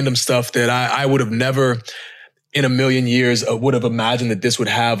crazy random stuff that I would have never in a million years would have imagined that this would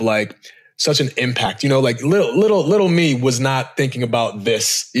have like such an impact, you know, like little me was not thinking about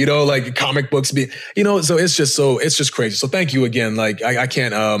this, you know, like comic books be, you know, so it's just crazy. So thank you again. Like I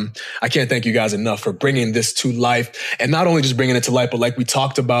can't thank you guys enough for bringing this to life, and not only just bringing it to life, but like we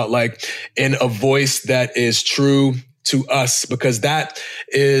talked about, like in a voice that is true to us, because that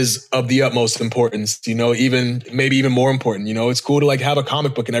is of the utmost importance, you know, maybe even more important. You know, it's cool to like have a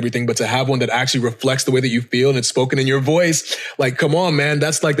comic book and everything, but to have one that actually reflects the way that you feel and it's spoken in your voice, like, come on, man,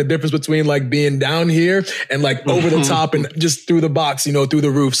 that's like the difference between like being down here and like over the top and just through the box, you know, through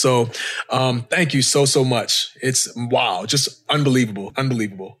the roof. So thank you so much. It's wow, just unbelievable.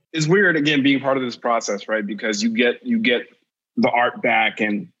 It's weird, again, being part of this process, right? Because you get the art back,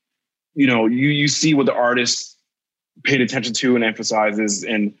 and, you know, you see what the artist paid attention to and emphasizes.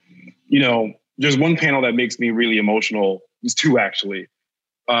 And, you know, there's one panel that makes me really emotional. There's two, actually.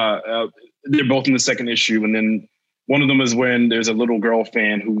 They're both in the second issue. And then one of them is when there's a little girl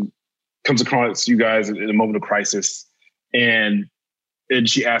fan who comes across you guys in a moment of crisis. And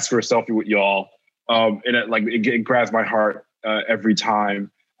she asks for a selfie with y'all. And it grabs my heart every time.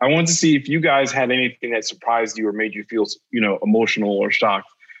 I wanted to see if you guys had anything that surprised you or made you feel, you know, emotional or shocked,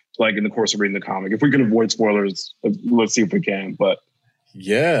 like in the course of reading the comic. If we can avoid spoilers, let's see if we can. But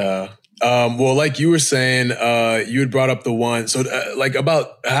yeah. Well, like you were saying, you had brought up the one, so like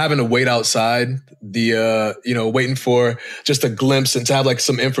about having to wait outside the, you know, waiting for just a glimpse and to have like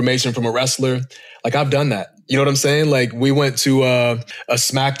some information from a wrestler. Like I've done that. You know what I'm saying? Like we went to a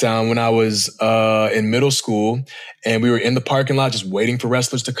SmackDown when I was in middle school, and we were in the parking lot just waiting for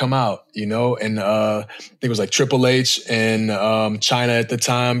wrestlers to come out, you know? And I think it was like Triple H and China at the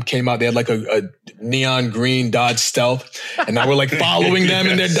time came out. They had like a neon green Dodge Stealth, and now we're like following them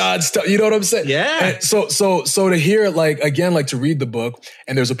in their Dodge Stealth. You know what I'm saying? Yeah. And so to hear it, like, again, like to read the book,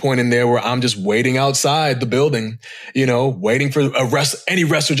 and there's a point in there where I'm just waiting outside the building, you know, waiting for any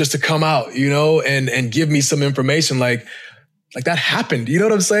wrestler just to come out, you know, and give me some information, like that happened. You know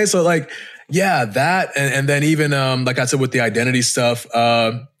what I'm saying? So like, yeah, that, and then even, like I said, with the identity stuff,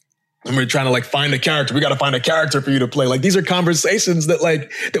 when we're trying to like find a character, we got to find a character for you to play. Like these are conversations that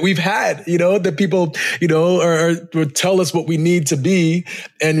we've had, you know, that people, you know, or tell us what we need to be.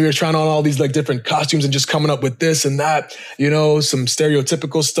 And we're trying on all these like different costumes and just coming up with this and that, you know, some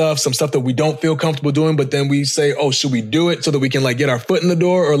stereotypical stuff, some stuff that we don't feel comfortable doing. But then we say, oh, should we do it so that we can like get our foot in the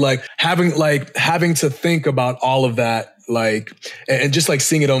door, or like having to think about all of that, like, and just like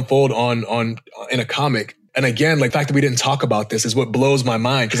seeing it unfold on in a comic. And again, like the fact that we didn't talk about this is what blows my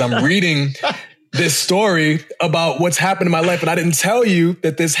mind, because I'm reading this story about what's happened in my life, and I didn't tell you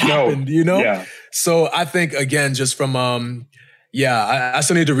that this happened, you know? Yeah. So I think, again, just from, I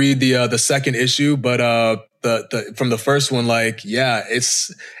still need to read the second issue, but the from the first one, like, yeah,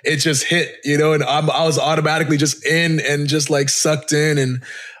 it just hit, you know, and I was automatically just in and just like sucked in, and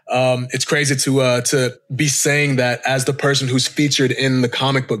it's crazy to be saying that as the person who's featured in the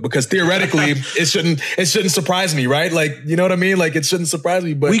comic book, because theoretically it shouldn't surprise me, right? Like, you know what I mean? Like it shouldn't surprise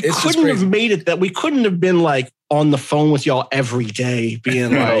me, but we couldn't have made it that we couldn't have been like on the phone with y'all every day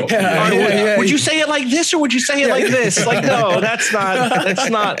being like, would you say it like this or would you say it like this? Like, no, that's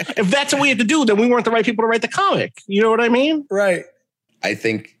not. If that's what we had to do, then we weren't the right people to write the comic. You know what I mean? Right. I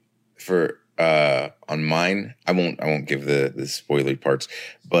think for on mine, I won't give the spoilery parts,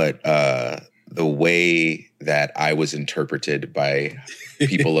 but the way that I was interpreted by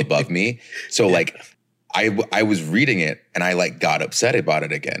people above me. So like I was reading it and I like got upset about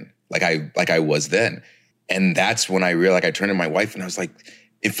it again, like I was then. And that's when I realized, like, I turned to my wife and I was like,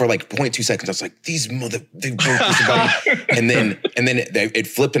 for like 0.2 seconds, I was like, they broke this about me. And then it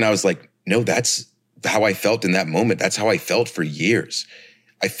flipped and I was like, no, that's how I felt in that moment. That's how I felt for years.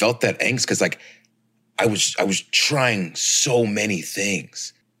 I felt that angst because like I was trying so many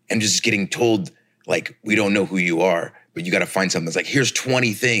things and just getting told like, we don't know who you are, but you got to find something that's like, here's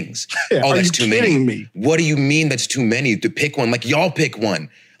 20 things. Yeah, oh, that's too many. Me? What do you mean that's too many? To pick one, like y'all pick one.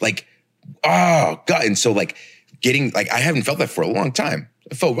 Like, oh God. And so like getting, like, I haven't felt that for a long time.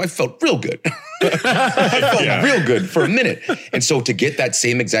 I felt real good. I felt real good for a minute. And so to get that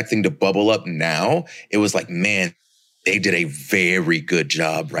same exact thing to bubble up now, it was like, man, they did a very good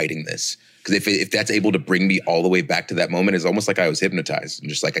job writing this. Because if that's able to bring me all the way back to that moment, it's almost like I was hypnotized and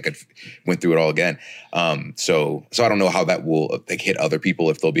just like I went through it all again. So I don't know how that will like hit other people,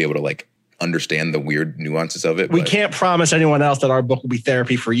 if they'll be able to like understand the weird nuances of it. We can't promise anyone else that our book will be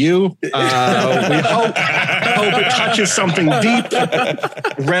therapy for you. We hope it touches something deep,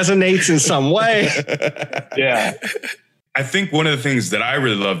 resonates in some way. Yeah. I think one of the things that I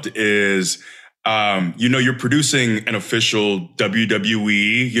really loved is, you're producing an official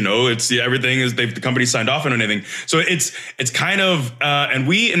WWE, it's everything is the company signed off on anything. So it's kind of, and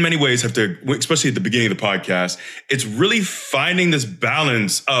we in many ways have to, especially at the beginning of the podcast, it's really finding this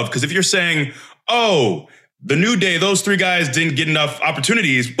balance of, because if you're saying, oh, the New Day, those three guys didn't get enough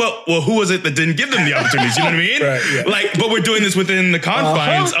opportunities. Well, who was it that didn't give them the opportunities? You know what I mean? Right, yeah. But we're doing this within the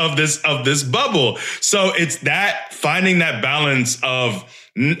confines of this bubble. So it's that finding that balance of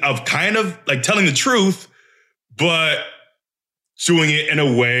kind of like telling the truth, but doing it in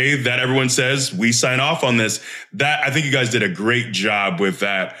a way that everyone says we sign off on this. That I think you guys did a great job with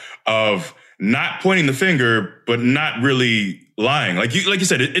that, of not pointing the finger, but not really lying. Like you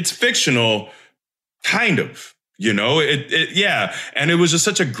said, it's fictional, kind of. Yeah. And it was just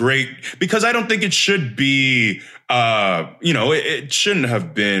such a great, because I don't think it should be, it shouldn't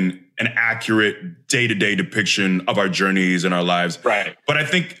have been an accurate day-to-day depiction of our journeys and our lives. Right. But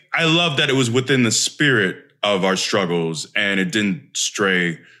I love that it was within the spirit of our struggles and it didn't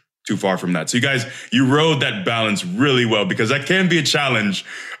stray too far from that. So you rode that balance really well, because that can be a challenge,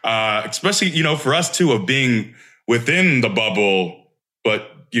 especially, for us too, of being within the bubble, but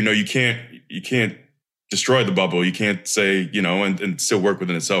you can't destroy the bubble. You can't say, and still work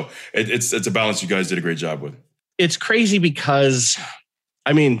within it. So it's a balance you guys did a great job with. It's crazy because,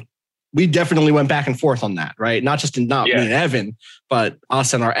 we definitely went back and forth on that, right? Not just me and Evan, but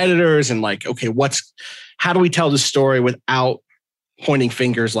us and our editors, and like, okay, how do we tell this story without pointing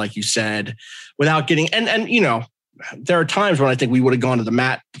fingers, like you said, without getting, and there are times when I think we would have gone to the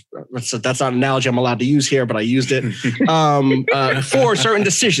mat. That's not an analogy I'm allowed to use here, but I used it for certain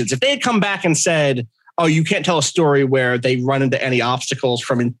decisions. If they had come back and said, oh, you can't tell a story where they run into any obstacles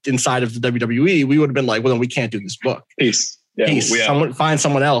from inside of the WWE, we would have been like, well, then we can't do this book. Peace. Find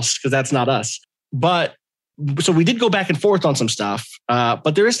someone else, because that's not us. But so we did go back and forth on some stuff,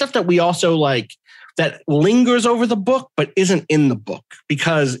 but there is stuff that we also like that lingers over the book, but isn't in the book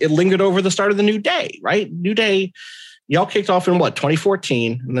because it lingered over the start of the New Day, right? New Day, y'all kicked off in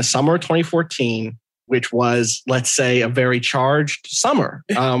 2014, in the summer of 2014, which was, let's say, a very charged summer.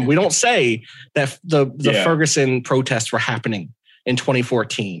 We don't say that the Ferguson protests were happening in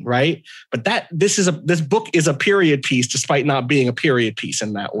 2014, right? But this book is a period piece, despite not being a period piece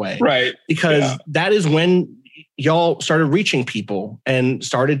in that way, right? Because that is when y'all started reaching people and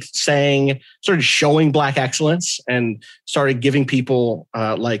started showing Black excellence and started giving people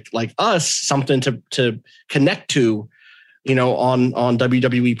like us something to connect to, on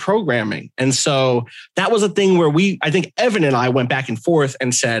WWE programming. And so that was a thing where I think Evan and I went back and forth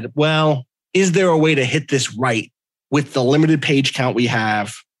and said, well, is there a way to hit this right with the limited page count we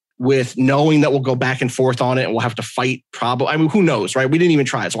have, with knowing that we'll go back and forth on it and we'll have to fight probably. Who knows, right? We didn't even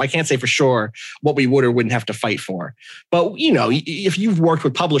try it. So I can't say for sure what we would or wouldn't have to fight for. But, if you've worked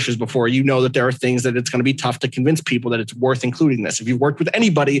with publishers before, that there are things that it's going to be tough to convince people that it's worth including this. If you've worked with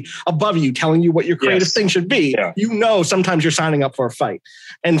anybody above you telling you what your creative thing should be, sometimes you're signing up for a fight.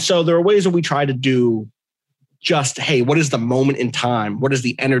 And so there are ways that we try to do just, hey, what is the moment in time? What is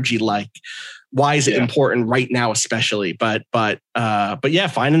the energy like? Why is it important right now, especially? But yeah,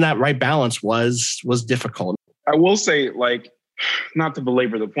 finding that right balance was difficult. I will say, not to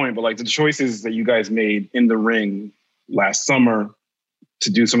belabor the point, but the choices that you guys made in the ring last summer to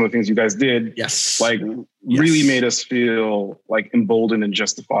do some of the things you guys did, really made us feel emboldened and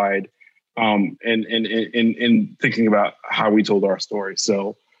justified, in thinking about how we told our story.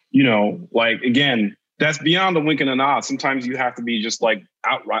 So, again, that's beyond the wink and a nod. Sometimes you have to be just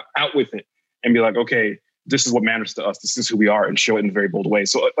out with it. And be like, okay, this is what matters to us. This is who we are, and show it in a very bold way.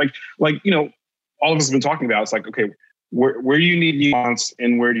 So, all of us have been talking about. It's okay, where do you need nuance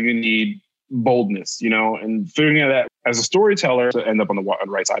and where do you need boldness? And figuring out that as a storyteller to end up on the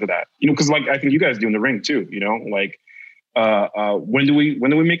right side of that. Because I think you guys do in the ring too. When do we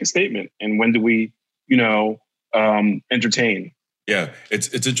make a statement, and when do we entertain? Yeah,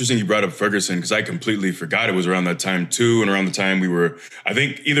 it's interesting you brought up Ferguson because I completely forgot it was around that time too, and around the time I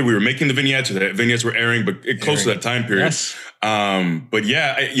think either we were making the vignettes or the vignettes were airing, but close to that time period. Yes. But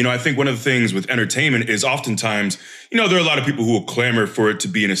yeah, I think one of the things with entertainment is oftentimes, there are a lot of people who will clamor for it to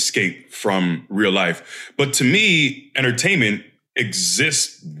be an escape from real life. But to me, entertainment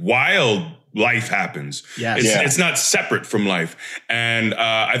exists while life happens. Yes. It's not separate from life. And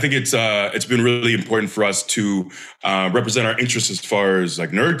I think it's been really important for us to represent our interests as far as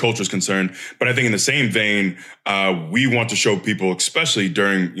like nerd culture is concerned. But I think in the same vein, we want to show people, especially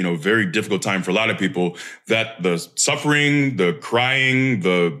during, a very difficult time for a lot of people, that the suffering, the crying,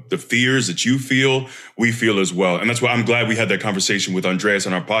 the fears that you feel, we feel as well. And that's why I'm glad we had that conversation with Andreas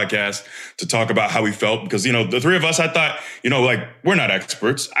on our podcast to talk about how we felt. Because, the three of us, I thought, we're not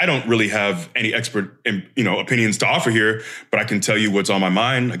experts. I don't really have any expert, opinions to offer here, but I can tell you what's on my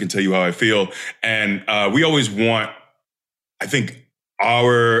mind. I can tell you how I feel. And we always want, I think,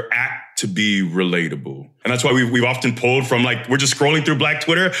 our act to be relatable. And that's why we've often pulled from, we're just scrolling through Black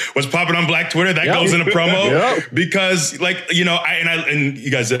Twitter. What's popping on Black Twitter? That goes in a promo. Because, and you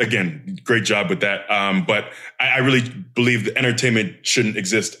guys, again, great job with that. But I really believe that entertainment shouldn't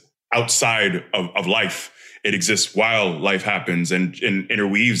exist outside of life. It exists while life happens and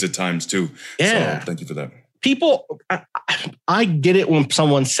interweaves at times too. Yeah. So thank you for that. People, I get it when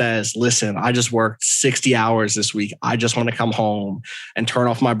someone says, listen, I just worked 60 hours this week. I just want to come home and turn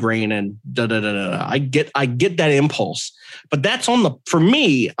off my brain and da-da-da-da. I get that impulse. But that's for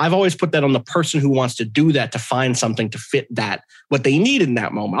me, I've always put that on the person who wants to do that, to find something to fit that, what they need in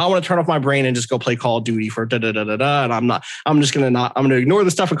that moment. I want to turn off my brain and just go play Call of Duty for da-da-da-da-da. And I'm going to ignore the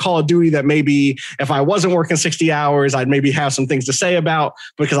stuff in Call of Duty that maybe if I wasn't working 60 hours, I'd maybe have some things to say about,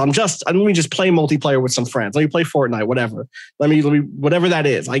 because let me just play multiplayer with some friends. Let me play Fortnite, whatever. Let me whatever that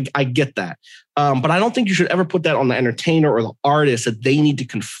is. I get that. But I don't think you should ever put that on the entertainer or the artist, that they need to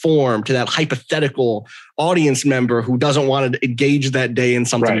conform to that hypothetical audience member who doesn't want to engage that day in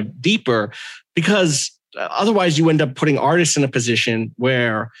something deeper, because otherwise you end up putting artists in a position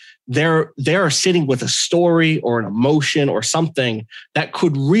where they're sitting with a story or an emotion or something that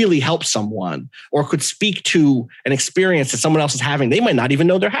could really help someone or could speak to an experience that someone else is having. They might not even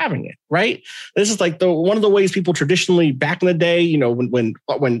know they're having it, right? This is like one of the ways people traditionally back in the day,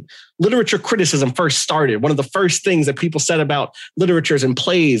 when literature criticism first started, one of the first things that people said about literatures and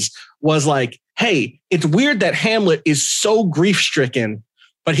plays was like, hey, it's weird that Hamlet is so grief-stricken,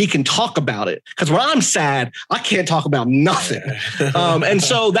 but he can talk about it. Because when I'm sad, I can't talk about nothing. And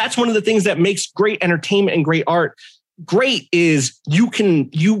so that's one of the things that makes great entertainment and great art great, is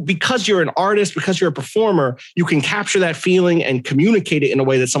because you're an artist, because you're a performer, you can capture that feeling and communicate it in a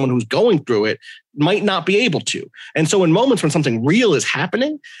way that someone who's going through it might not be able to. And so in moments when something real is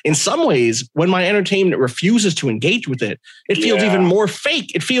happening, in some ways, when my entertainment refuses to engage with it, it feels even more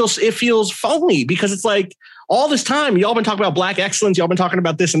fake. It feels phony, because it's like, all this time, y'all been talking about Black excellence. Y'all been talking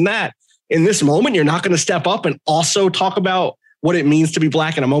about this and that. In this moment, you're not going to step up and also talk about what it means to be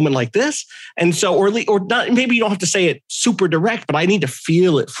Black in a moment like this. And so, or not, maybe you don't have to say it super direct, but I need to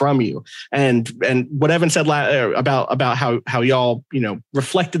feel it from you. And what Evan said about how y'all,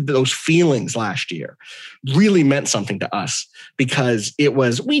 reflected those feelings last year really meant something to us, because it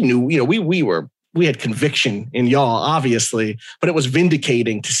was, we knew, we had conviction in y'all, obviously, but it was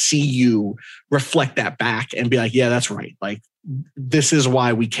vindicating to see you reflect that back and be like, yeah, that's right. Like, this is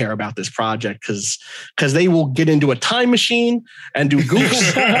why we care about this project, because they will get into a time machine and do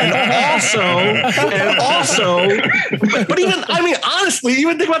goofs. and also, but even, honestly,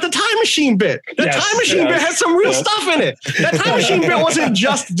 even think about the time machine bit. The time machine bit has some real stuff in it. That time machine bit wasn't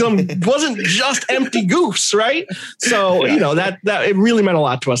just empty goofs, right? So, that it really meant a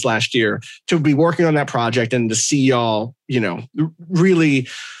lot to us last year to be working on that project and to see y'all, really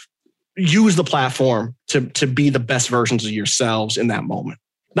use the platform to be the best versions of yourselves in that moment.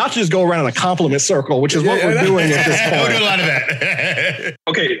 Not to just go around in a compliment circle, which is what we're doing at this point. We're doing a lot of that.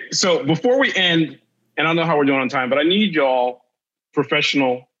 Okay, so before we end, and I don't know how we're doing on time, but I need y'all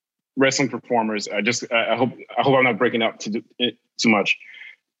professional wrestling performers. I hope I'm not breaking up too much.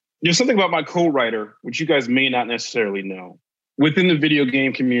 There's something about my co-writer, which you guys may not necessarily know. Within the video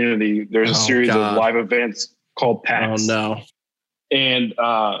game community, there's a series of live events called PAX. Oh, no. And,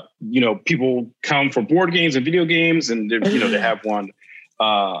 people come for board games and video games, and they have one in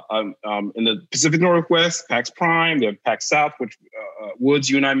the Pacific Northwest, PAX Prime. They have PAX South, which Woods,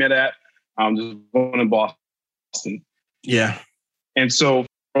 you and I met at. There's one in Boston. Yeah. And so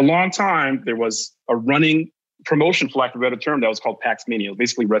for a long time, there was a running promotion, for lack of a better term, that was called PAX Mania,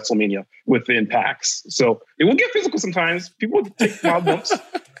 basically WrestleMania within PAX. So it will get physical sometimes. People take wild bumps.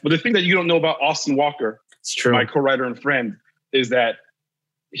 But the thing that you don't know about Austin Walker, it's true, my co-writer and friend, is that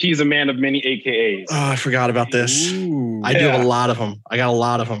he's a man of many AKAs. Oh, I forgot about this. I do have a lot of them. I got a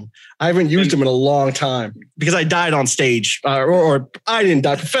lot of them. I haven't used them in a long time because I died on stage, or I didn't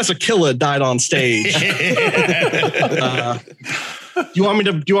die. Professor Killer died on stage. Do you want me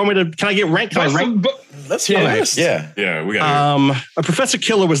to? Can I get ranked? Can I rank? Let's hear this. Yeah. We got. Professor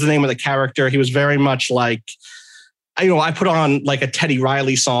Killer was the name of the character. He was very much like, I put on like a Teddy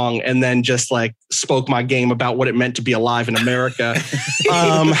Riley song and then just like spoke my game about what it meant to be alive in America.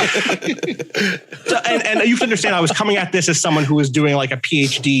 And you have to understand, I was coming at this as someone who was doing like a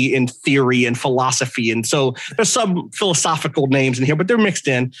PhD in theory and philosophy. And so there's some philosophical names in here, but they're mixed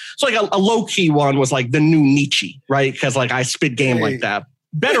in. So like a low key one was like the new Nietzsche, right? Because like I spit game like that.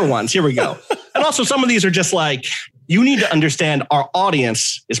 Better ones. Here we go. And also some of these are just like, you need to understand our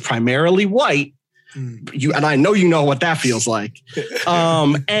audience is primarily white. And I know you know what that feels like,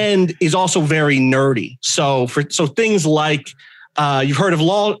 and is also very nerdy. So things like you've heard of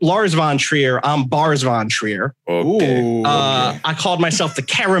Lars von Trier. I'm Bars von Trier. Okay. I called myself the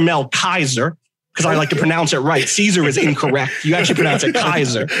Caramel Kaiser because I like to pronounce it right. Caesar is incorrect. You actually pronounce it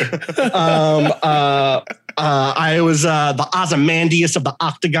Kaiser. I was the Ozymandias of the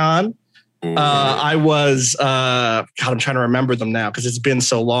Octagon. I was, God, I'm trying to remember them now because it's been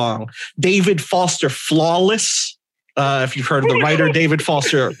so long. David Foster Flawless. If you've heard of the writer David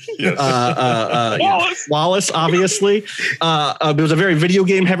Foster Wallace, obviously. It was a very video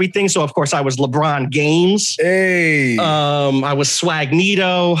game heavy thing. So, of course, I was LeBron Games. Hey. I was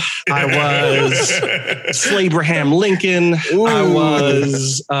Swagnito. I was Slabraham Lincoln. Ooh. I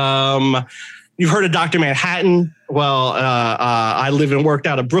was... You've heard of Dr. Manhattan. Well, I live and worked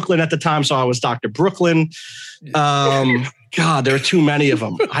out of Brooklyn at the time, so I was Dr. Brooklyn. God, there are too many of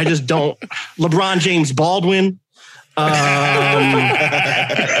them. I just don't. LeBron James Baldwin. Poe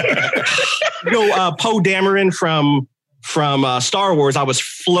Dameron from Star Wars. I was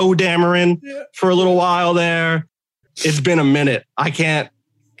Flo Dameron for a little while there. It's been a minute. I can't.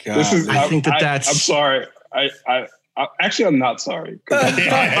 God. I think that's. I'm sorry. Actually, I'm not sorry.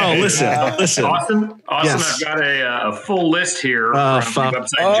 Listen. Austin, yes. I've got a full list here from the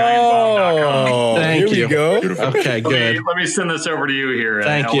website giantbomb.com. Thank you. Go. Okay, good. Let me send this over to you here.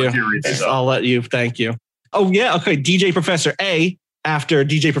 Thank you. I'll let you. Thank you. Oh, yeah. Okay. DJ Professor A after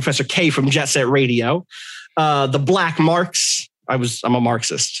DJ Professor K from Jet Set Radio. The Black Marks. I'm a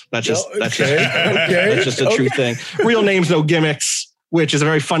Marxist. That's just a true thing. Real names, no gimmicks. Which is a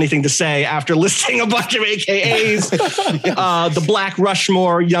very funny thing to say after listing a bunch of AKAs. The Black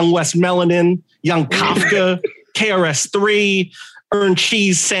Rushmore, Young West Melanin, Young Kafka, KRS-3, Ern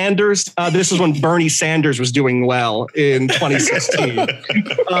Cheese Sanders. This is when Bernie Sanders was doing well in 2016.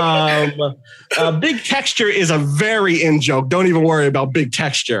 Big Texture is a very in joke. Don't even worry about Big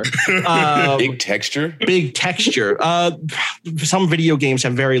Texture. Big Texture? Big Texture. Some video games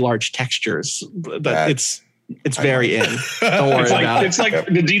have very large textures, but it's very in. Don't worry about it. It's like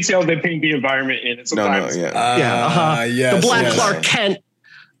the details they paint the environment in. Sometimes. The Black Clark Kent,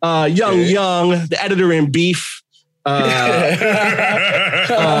 Young, the editor in Beef. I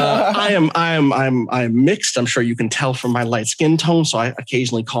am mixed. I'm sure you can tell from my light skin tone. So I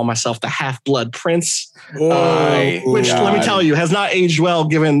occasionally call myself the Half-Blood Prince, which let me tell you has not aged well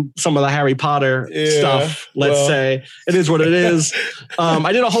given some of the Harry Potter stuff. Let's say it is what it is.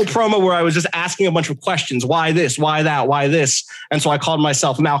 I did a whole promo where I was just asking a bunch of questions. Why this? Why that? Why this? And so I called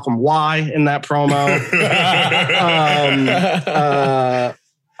myself Malcolm Y in that promo.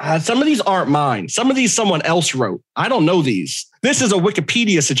 Some of these aren't mine. Some of these someone else wrote. I don't know these. This is a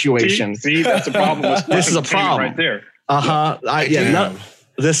Wikipedia situation. See, that's a problem. This is a problem right there.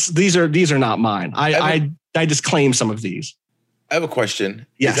 These are not mine. I disclaim some of these. I have a question.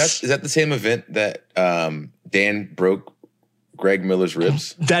 Yes. Is that the same event that Dan broke Greg Miller's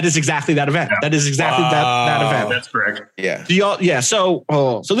ribs? That is exactly that event. That is exactly that event. That's correct. Yeah. So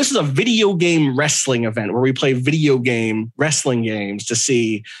this is a video game wrestling event where we play video game wrestling games to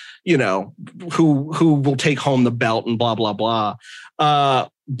see, who will take home the belt and blah, blah, blah.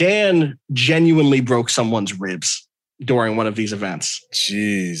 Dan genuinely broke someone's ribs during one of these events.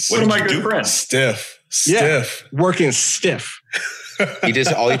 Jeez. One of my good friends. Stiff. Yeah, working stiff. All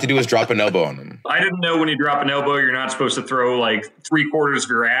you have to do is drop an elbow on them. I didn't know when you drop an elbow, you're not supposed to throw like 3/4 of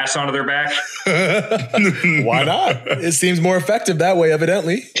your ass onto their back. Why not? It seems more effective that way,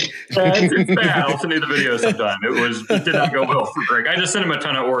 evidently. It's bad. I'll send you the video sometime. It did not go well for Greg. I just sent him a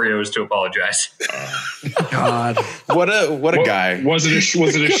ton of Oreos to apologize. God, what a guy. Was it a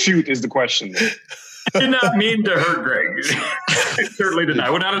shoot? Is the question. I did not mean to hurt Greg. I certainly did not. I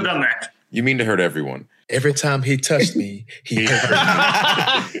would not have done that. You mean to hurt everyone. Every time he touched me, he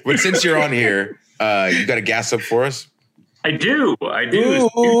hurt me. But since you're on here, you got a gas up for us? I do.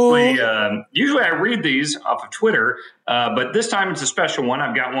 Usually I read these off of Twitter, but this time it's a special one.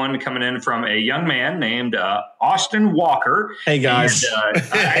 I've got one coming in from a young man named Austin Walker. Hey, guys. And, I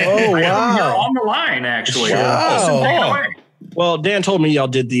have him here on the line, actually. Wow. Austin, take it away. Well, Dan told me y'all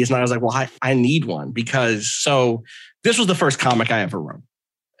did these, and I was like, well, I need one because this was the first comic I ever wrote.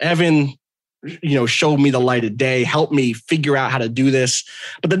 Evan, showed me the light of day, helped me figure out how to do this.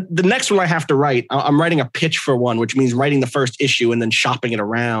 But the next one I have to write, I'm writing a pitch for one, which means writing the first issue and then shopping it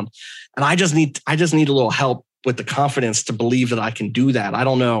around. And I just need a little help with the confidence to believe that I can do that. I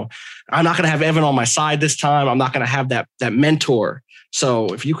don't know. I'm not going to have Evan on my side this time. I'm not going to have that mentor.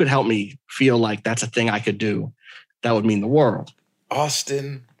 So if you could help me feel like that's a thing I could do, that would mean the world.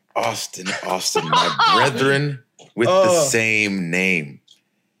 Austin, my brethren with the same name.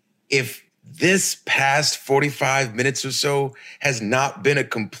 If this past 45 minutes or so has not been a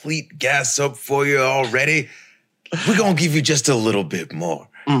complete gas up for you already, we're going to give you just a little bit more.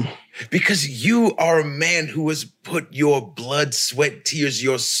 Because you are a man who has put your blood, sweat, tears,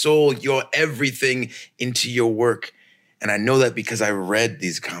 your soul, your everything into your work. And I know that because I read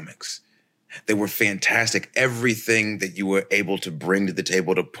these comics. They were fantastic. Everything that you were able to bring to the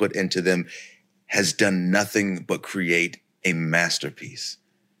table to put into them has done nothing but create a masterpiece.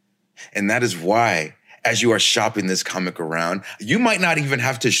 And that is why, as you are shopping this comic around, you might not even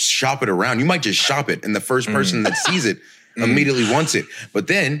have to shop it around. You might just shop it, and the first person that sees it immediately wants it. But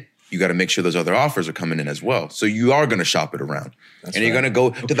then you got to make sure those other offers are coming in as well. So you are going to shop it around. That's and you're going to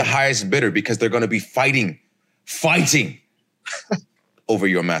go to the highest bidder because they're going to be fighting over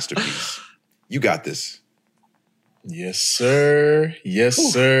your masterpiece. You got this. Yes, sir. Yes,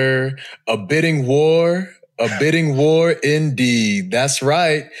 sir. A bidding war indeed. That's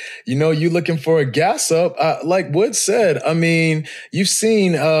right. You looking for a gas up. Like Wood said, I mean, you've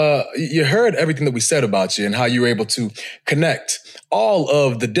seen, you heard everything that we said about you and how you were able to connect all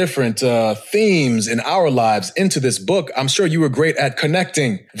of the different themes in our lives into this book. I'm sure you were great at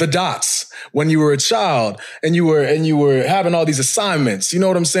connecting the dots when you were a child and you were having all these assignments. You know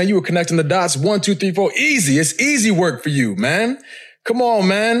what I'm saying? You were connecting the dots 1, 2, 3, 4. Easy. It's easy work for you, man. Come on,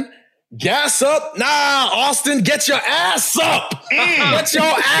 man. Gas up? Nah, Austin, get your ass up. Get your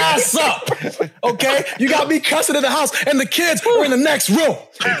ass up. Okay? You got me cussing in the house and the kids are in the next room.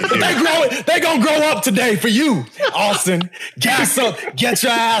 They gonna grow up today for you, Austin. Gas up. Get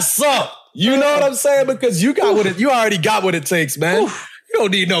your ass up. You know what I'm saying? Because you already got what it takes, man. You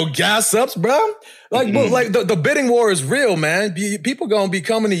don't need no gas ups, bro. Like the bidding war is real, man. People gonna be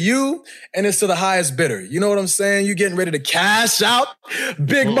coming to you, and it's to the highest bidder. You know what I'm saying? You getting ready to cash out.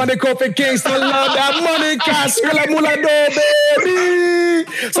 Big money, Kofi Kingston, love that money, cash, baby.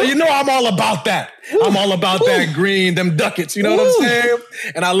 So I'm all about that. I'm all about that green, them ducats. You know what I'm saying?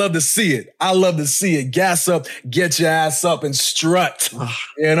 And I love to see it. Gas up, get your ass up, and strut.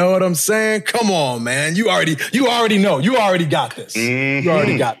 You know what I'm saying? Come on, man. You already know. You already got this. You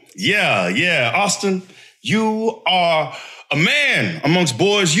already got it. Yeah. Austin, you are a man amongst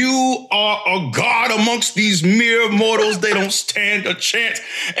boys. You are a god amongst these mere mortals. They don't stand a chance.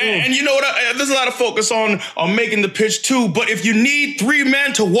 And you know what? There's a lot of focus on making the pitch too. But if you need 3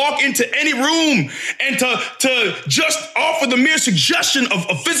 men to walk into any room and to just offer the mere suggestion of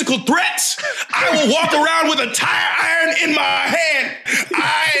physical threats, I will walk around with a tire iron in my hand.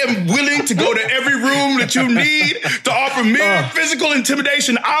 I am willing to go to every room that you need to offer mere physical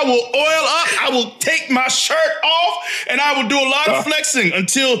intimidation. I will oil up. I will take my shirt off, and I will do a lot of flexing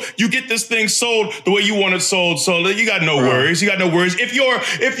until you get this thing sold the way you want it sold. So you got no worries. If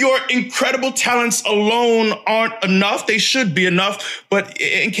your incredible talents alone aren't enough, they should be enough. But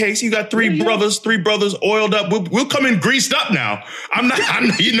in case you got three brothers oiled up, we'll come in greased up now. I'm not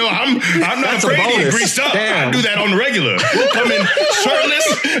afraid to get greased up. Damn. I do that on the regular. We'll come in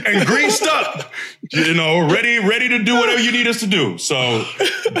shirtless and greased up. Ready to do whatever you need us to do. So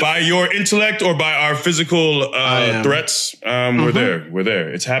by your intellect or by our physical threats, we're there.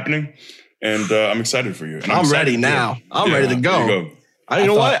 It's happening. And I'm excited for you. And I'm ready now. I'm ready to go. I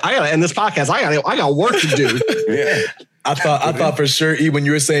gotta end this podcast. I got work to do. Yeah. I thought for sure, E, when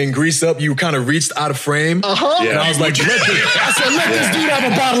you were saying grease up, you kind of reached out of frame. Yeah. And I was like, let this dude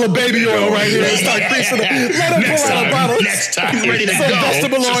have a bottle of baby oil right here and start greasing it. Let him pull out a bottle. Next time. Ready to go. Some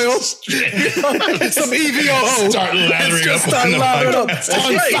vegetable oil. Some EVOO. Start lathering up.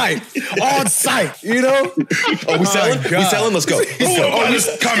 On site. We selling? We selling? Let's go.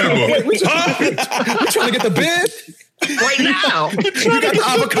 Comic book. We trying to get the bid? Right now. You got the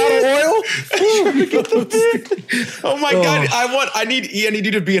avocado oil? Oh my God. I need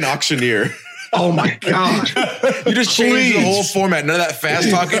you to be an auctioneer. Oh my God. You just changed the whole format. None of that fast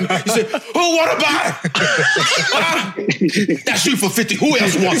talking. You said, who want to buy? That's you for 50. Who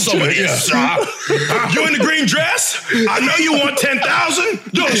else wants some of this? You in the green dress? I know you want 10,000,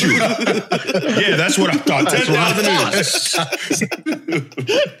 don't you? Yeah, that's what I thought. 10,000 is.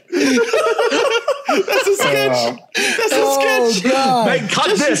 That's a sketch. That's a sketch. God. Man,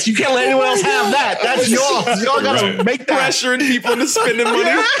 cut this. You can't let anyone else have that. That's yours. Y'all gotta make that. Pressuring people into spending money.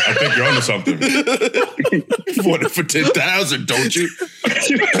 I think you're onto something. You want it for 10,000, don't you?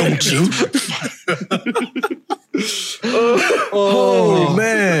 Don't you? Oh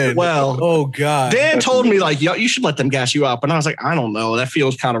man. Well, oh God. Dan told me like, yo, you should let them gas you up. And I was like, I don't know. That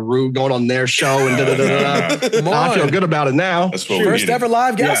feels kind of rude going on their show and I feel good about it now. That's what First ever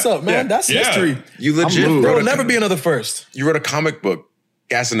live gas up, man. That's history. You legit There will never be another first. You wrote a comic book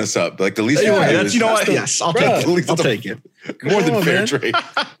gassing us up. Like the least you want to do is, you know what? Yes, I'll take it. I'll take it. More than fair trade.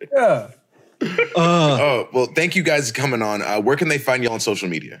 Yeah. Oh, well, thank you guys for coming on. Where can they find you on social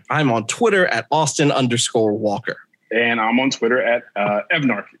media? I'm on Twitter at Austin_Walker. And I'm on Twitter at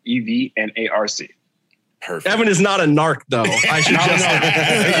Evnarc, EVNARC. Perfect. Evan is not a narc, though. I should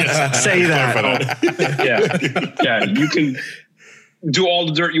just say that. Yeah, you can do all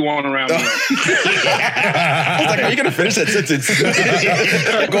the dirt you want around me. I was like, are you going to finish that sentence?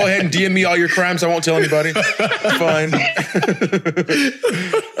 Go ahead and DM me all your crimes. I won't tell anybody. Fine.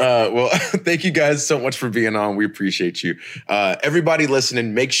 Well, thank you guys so much for being on. We appreciate you. Everybody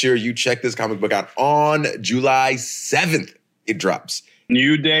listening, make sure you check this comic book out on July 7th. It drops.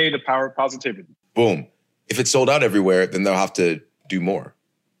 New day, the power of positivity. Boom. If it's sold out everywhere, then they'll have to do more.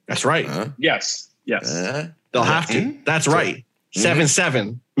 That's right. Yes. They'll have to. That's right.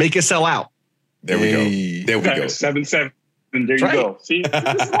 7-7. Make it sell out. There we go. There we go. 7-7. There you go. See, this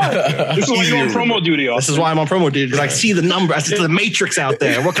is why you're on promo duty. Austin. This is why I'm on promo duty. Like, see the number. I see the matrix out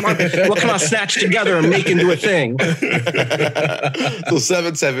there. What can I snatch together and make into a thing? So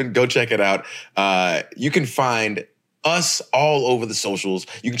 7-7. Go check it out. You can find us all over the socials.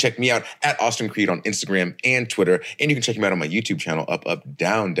 You can check me out at Austin Creed on Instagram and Twitter. And you can check me out on my YouTube channel, Up,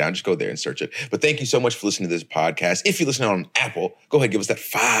 Down, Down. Just go there and search it. But thank you so much for listening to this podcast. If you listen on Apple, go ahead and give us that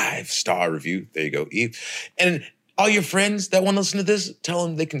 5-star review. There you go, Eve. And all your friends that want to listen to this, tell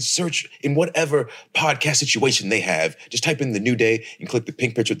them they can search in whatever podcast situation they have. Just type in The New Day and click the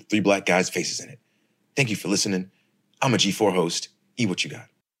pink picture with the 3 black guys' faces in it. Thank you for listening. I'm a G4 host. E, what you got?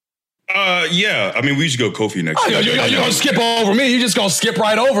 Yeah. I mean, we should go Kofi next. You're gonna skip over me. You're just gonna skip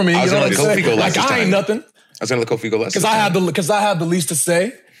right over me. I was gonna let Kofi go last. Like I ain't nothing. I was gonna let Kofi go last. Because I have the least to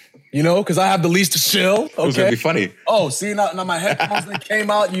say. You know, because I have the least to chill. Okay. It was gonna be funny. Oh, see now my headphones that came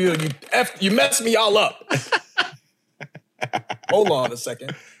out. You messed me all up. Hold on a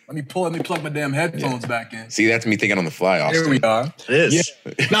second. Let me plug my damn headphones back in. See, that's me thinking on the fly, Austin. Here we are. It is.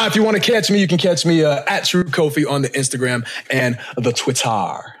 Yeah. Now, if you want to catch me, you can catch me at True Kofi on the Instagram and the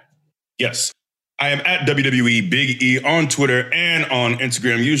Twitter. Yes. I am at WWE Big E on Twitter and on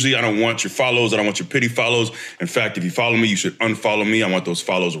Instagram. Usually I don't want your follows. I don't want your pity follows. In fact, if you follow me, you should unfollow me. I want those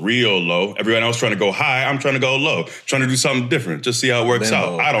follows real low. Everyone else trying to go high, I'm trying to go low. Trying to do something different. Just see how it works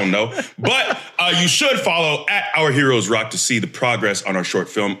out. I don't know. But you should follow at Our Heroes Rock to see the progress on our short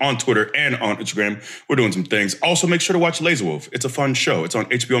film on Twitter and on Instagram. We're doing some things. Also, make sure to watch Laser Wolf. It's a fun show. It's on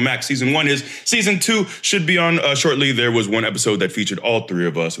HBO Max. Season 1 is. Season 2 should be on shortly. There was one episode that featured all 3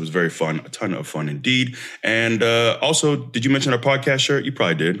 of us. It was very fun. A ton of fun indeed. And also, did you mention our podcast shirt? You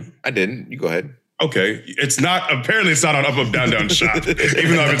probably did. I didn't. You go ahead. Okay. Apparently it's not on Up, Down, Down shop,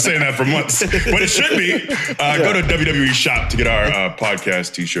 even though I've been saying that for months. But it should be. Go to WWE shop to get our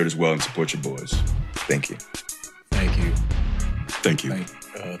podcast t-shirt as well and support your boys. Thank you. Thank you. Thank you.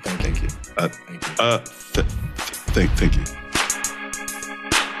 Thank you. Thank you. Thank you.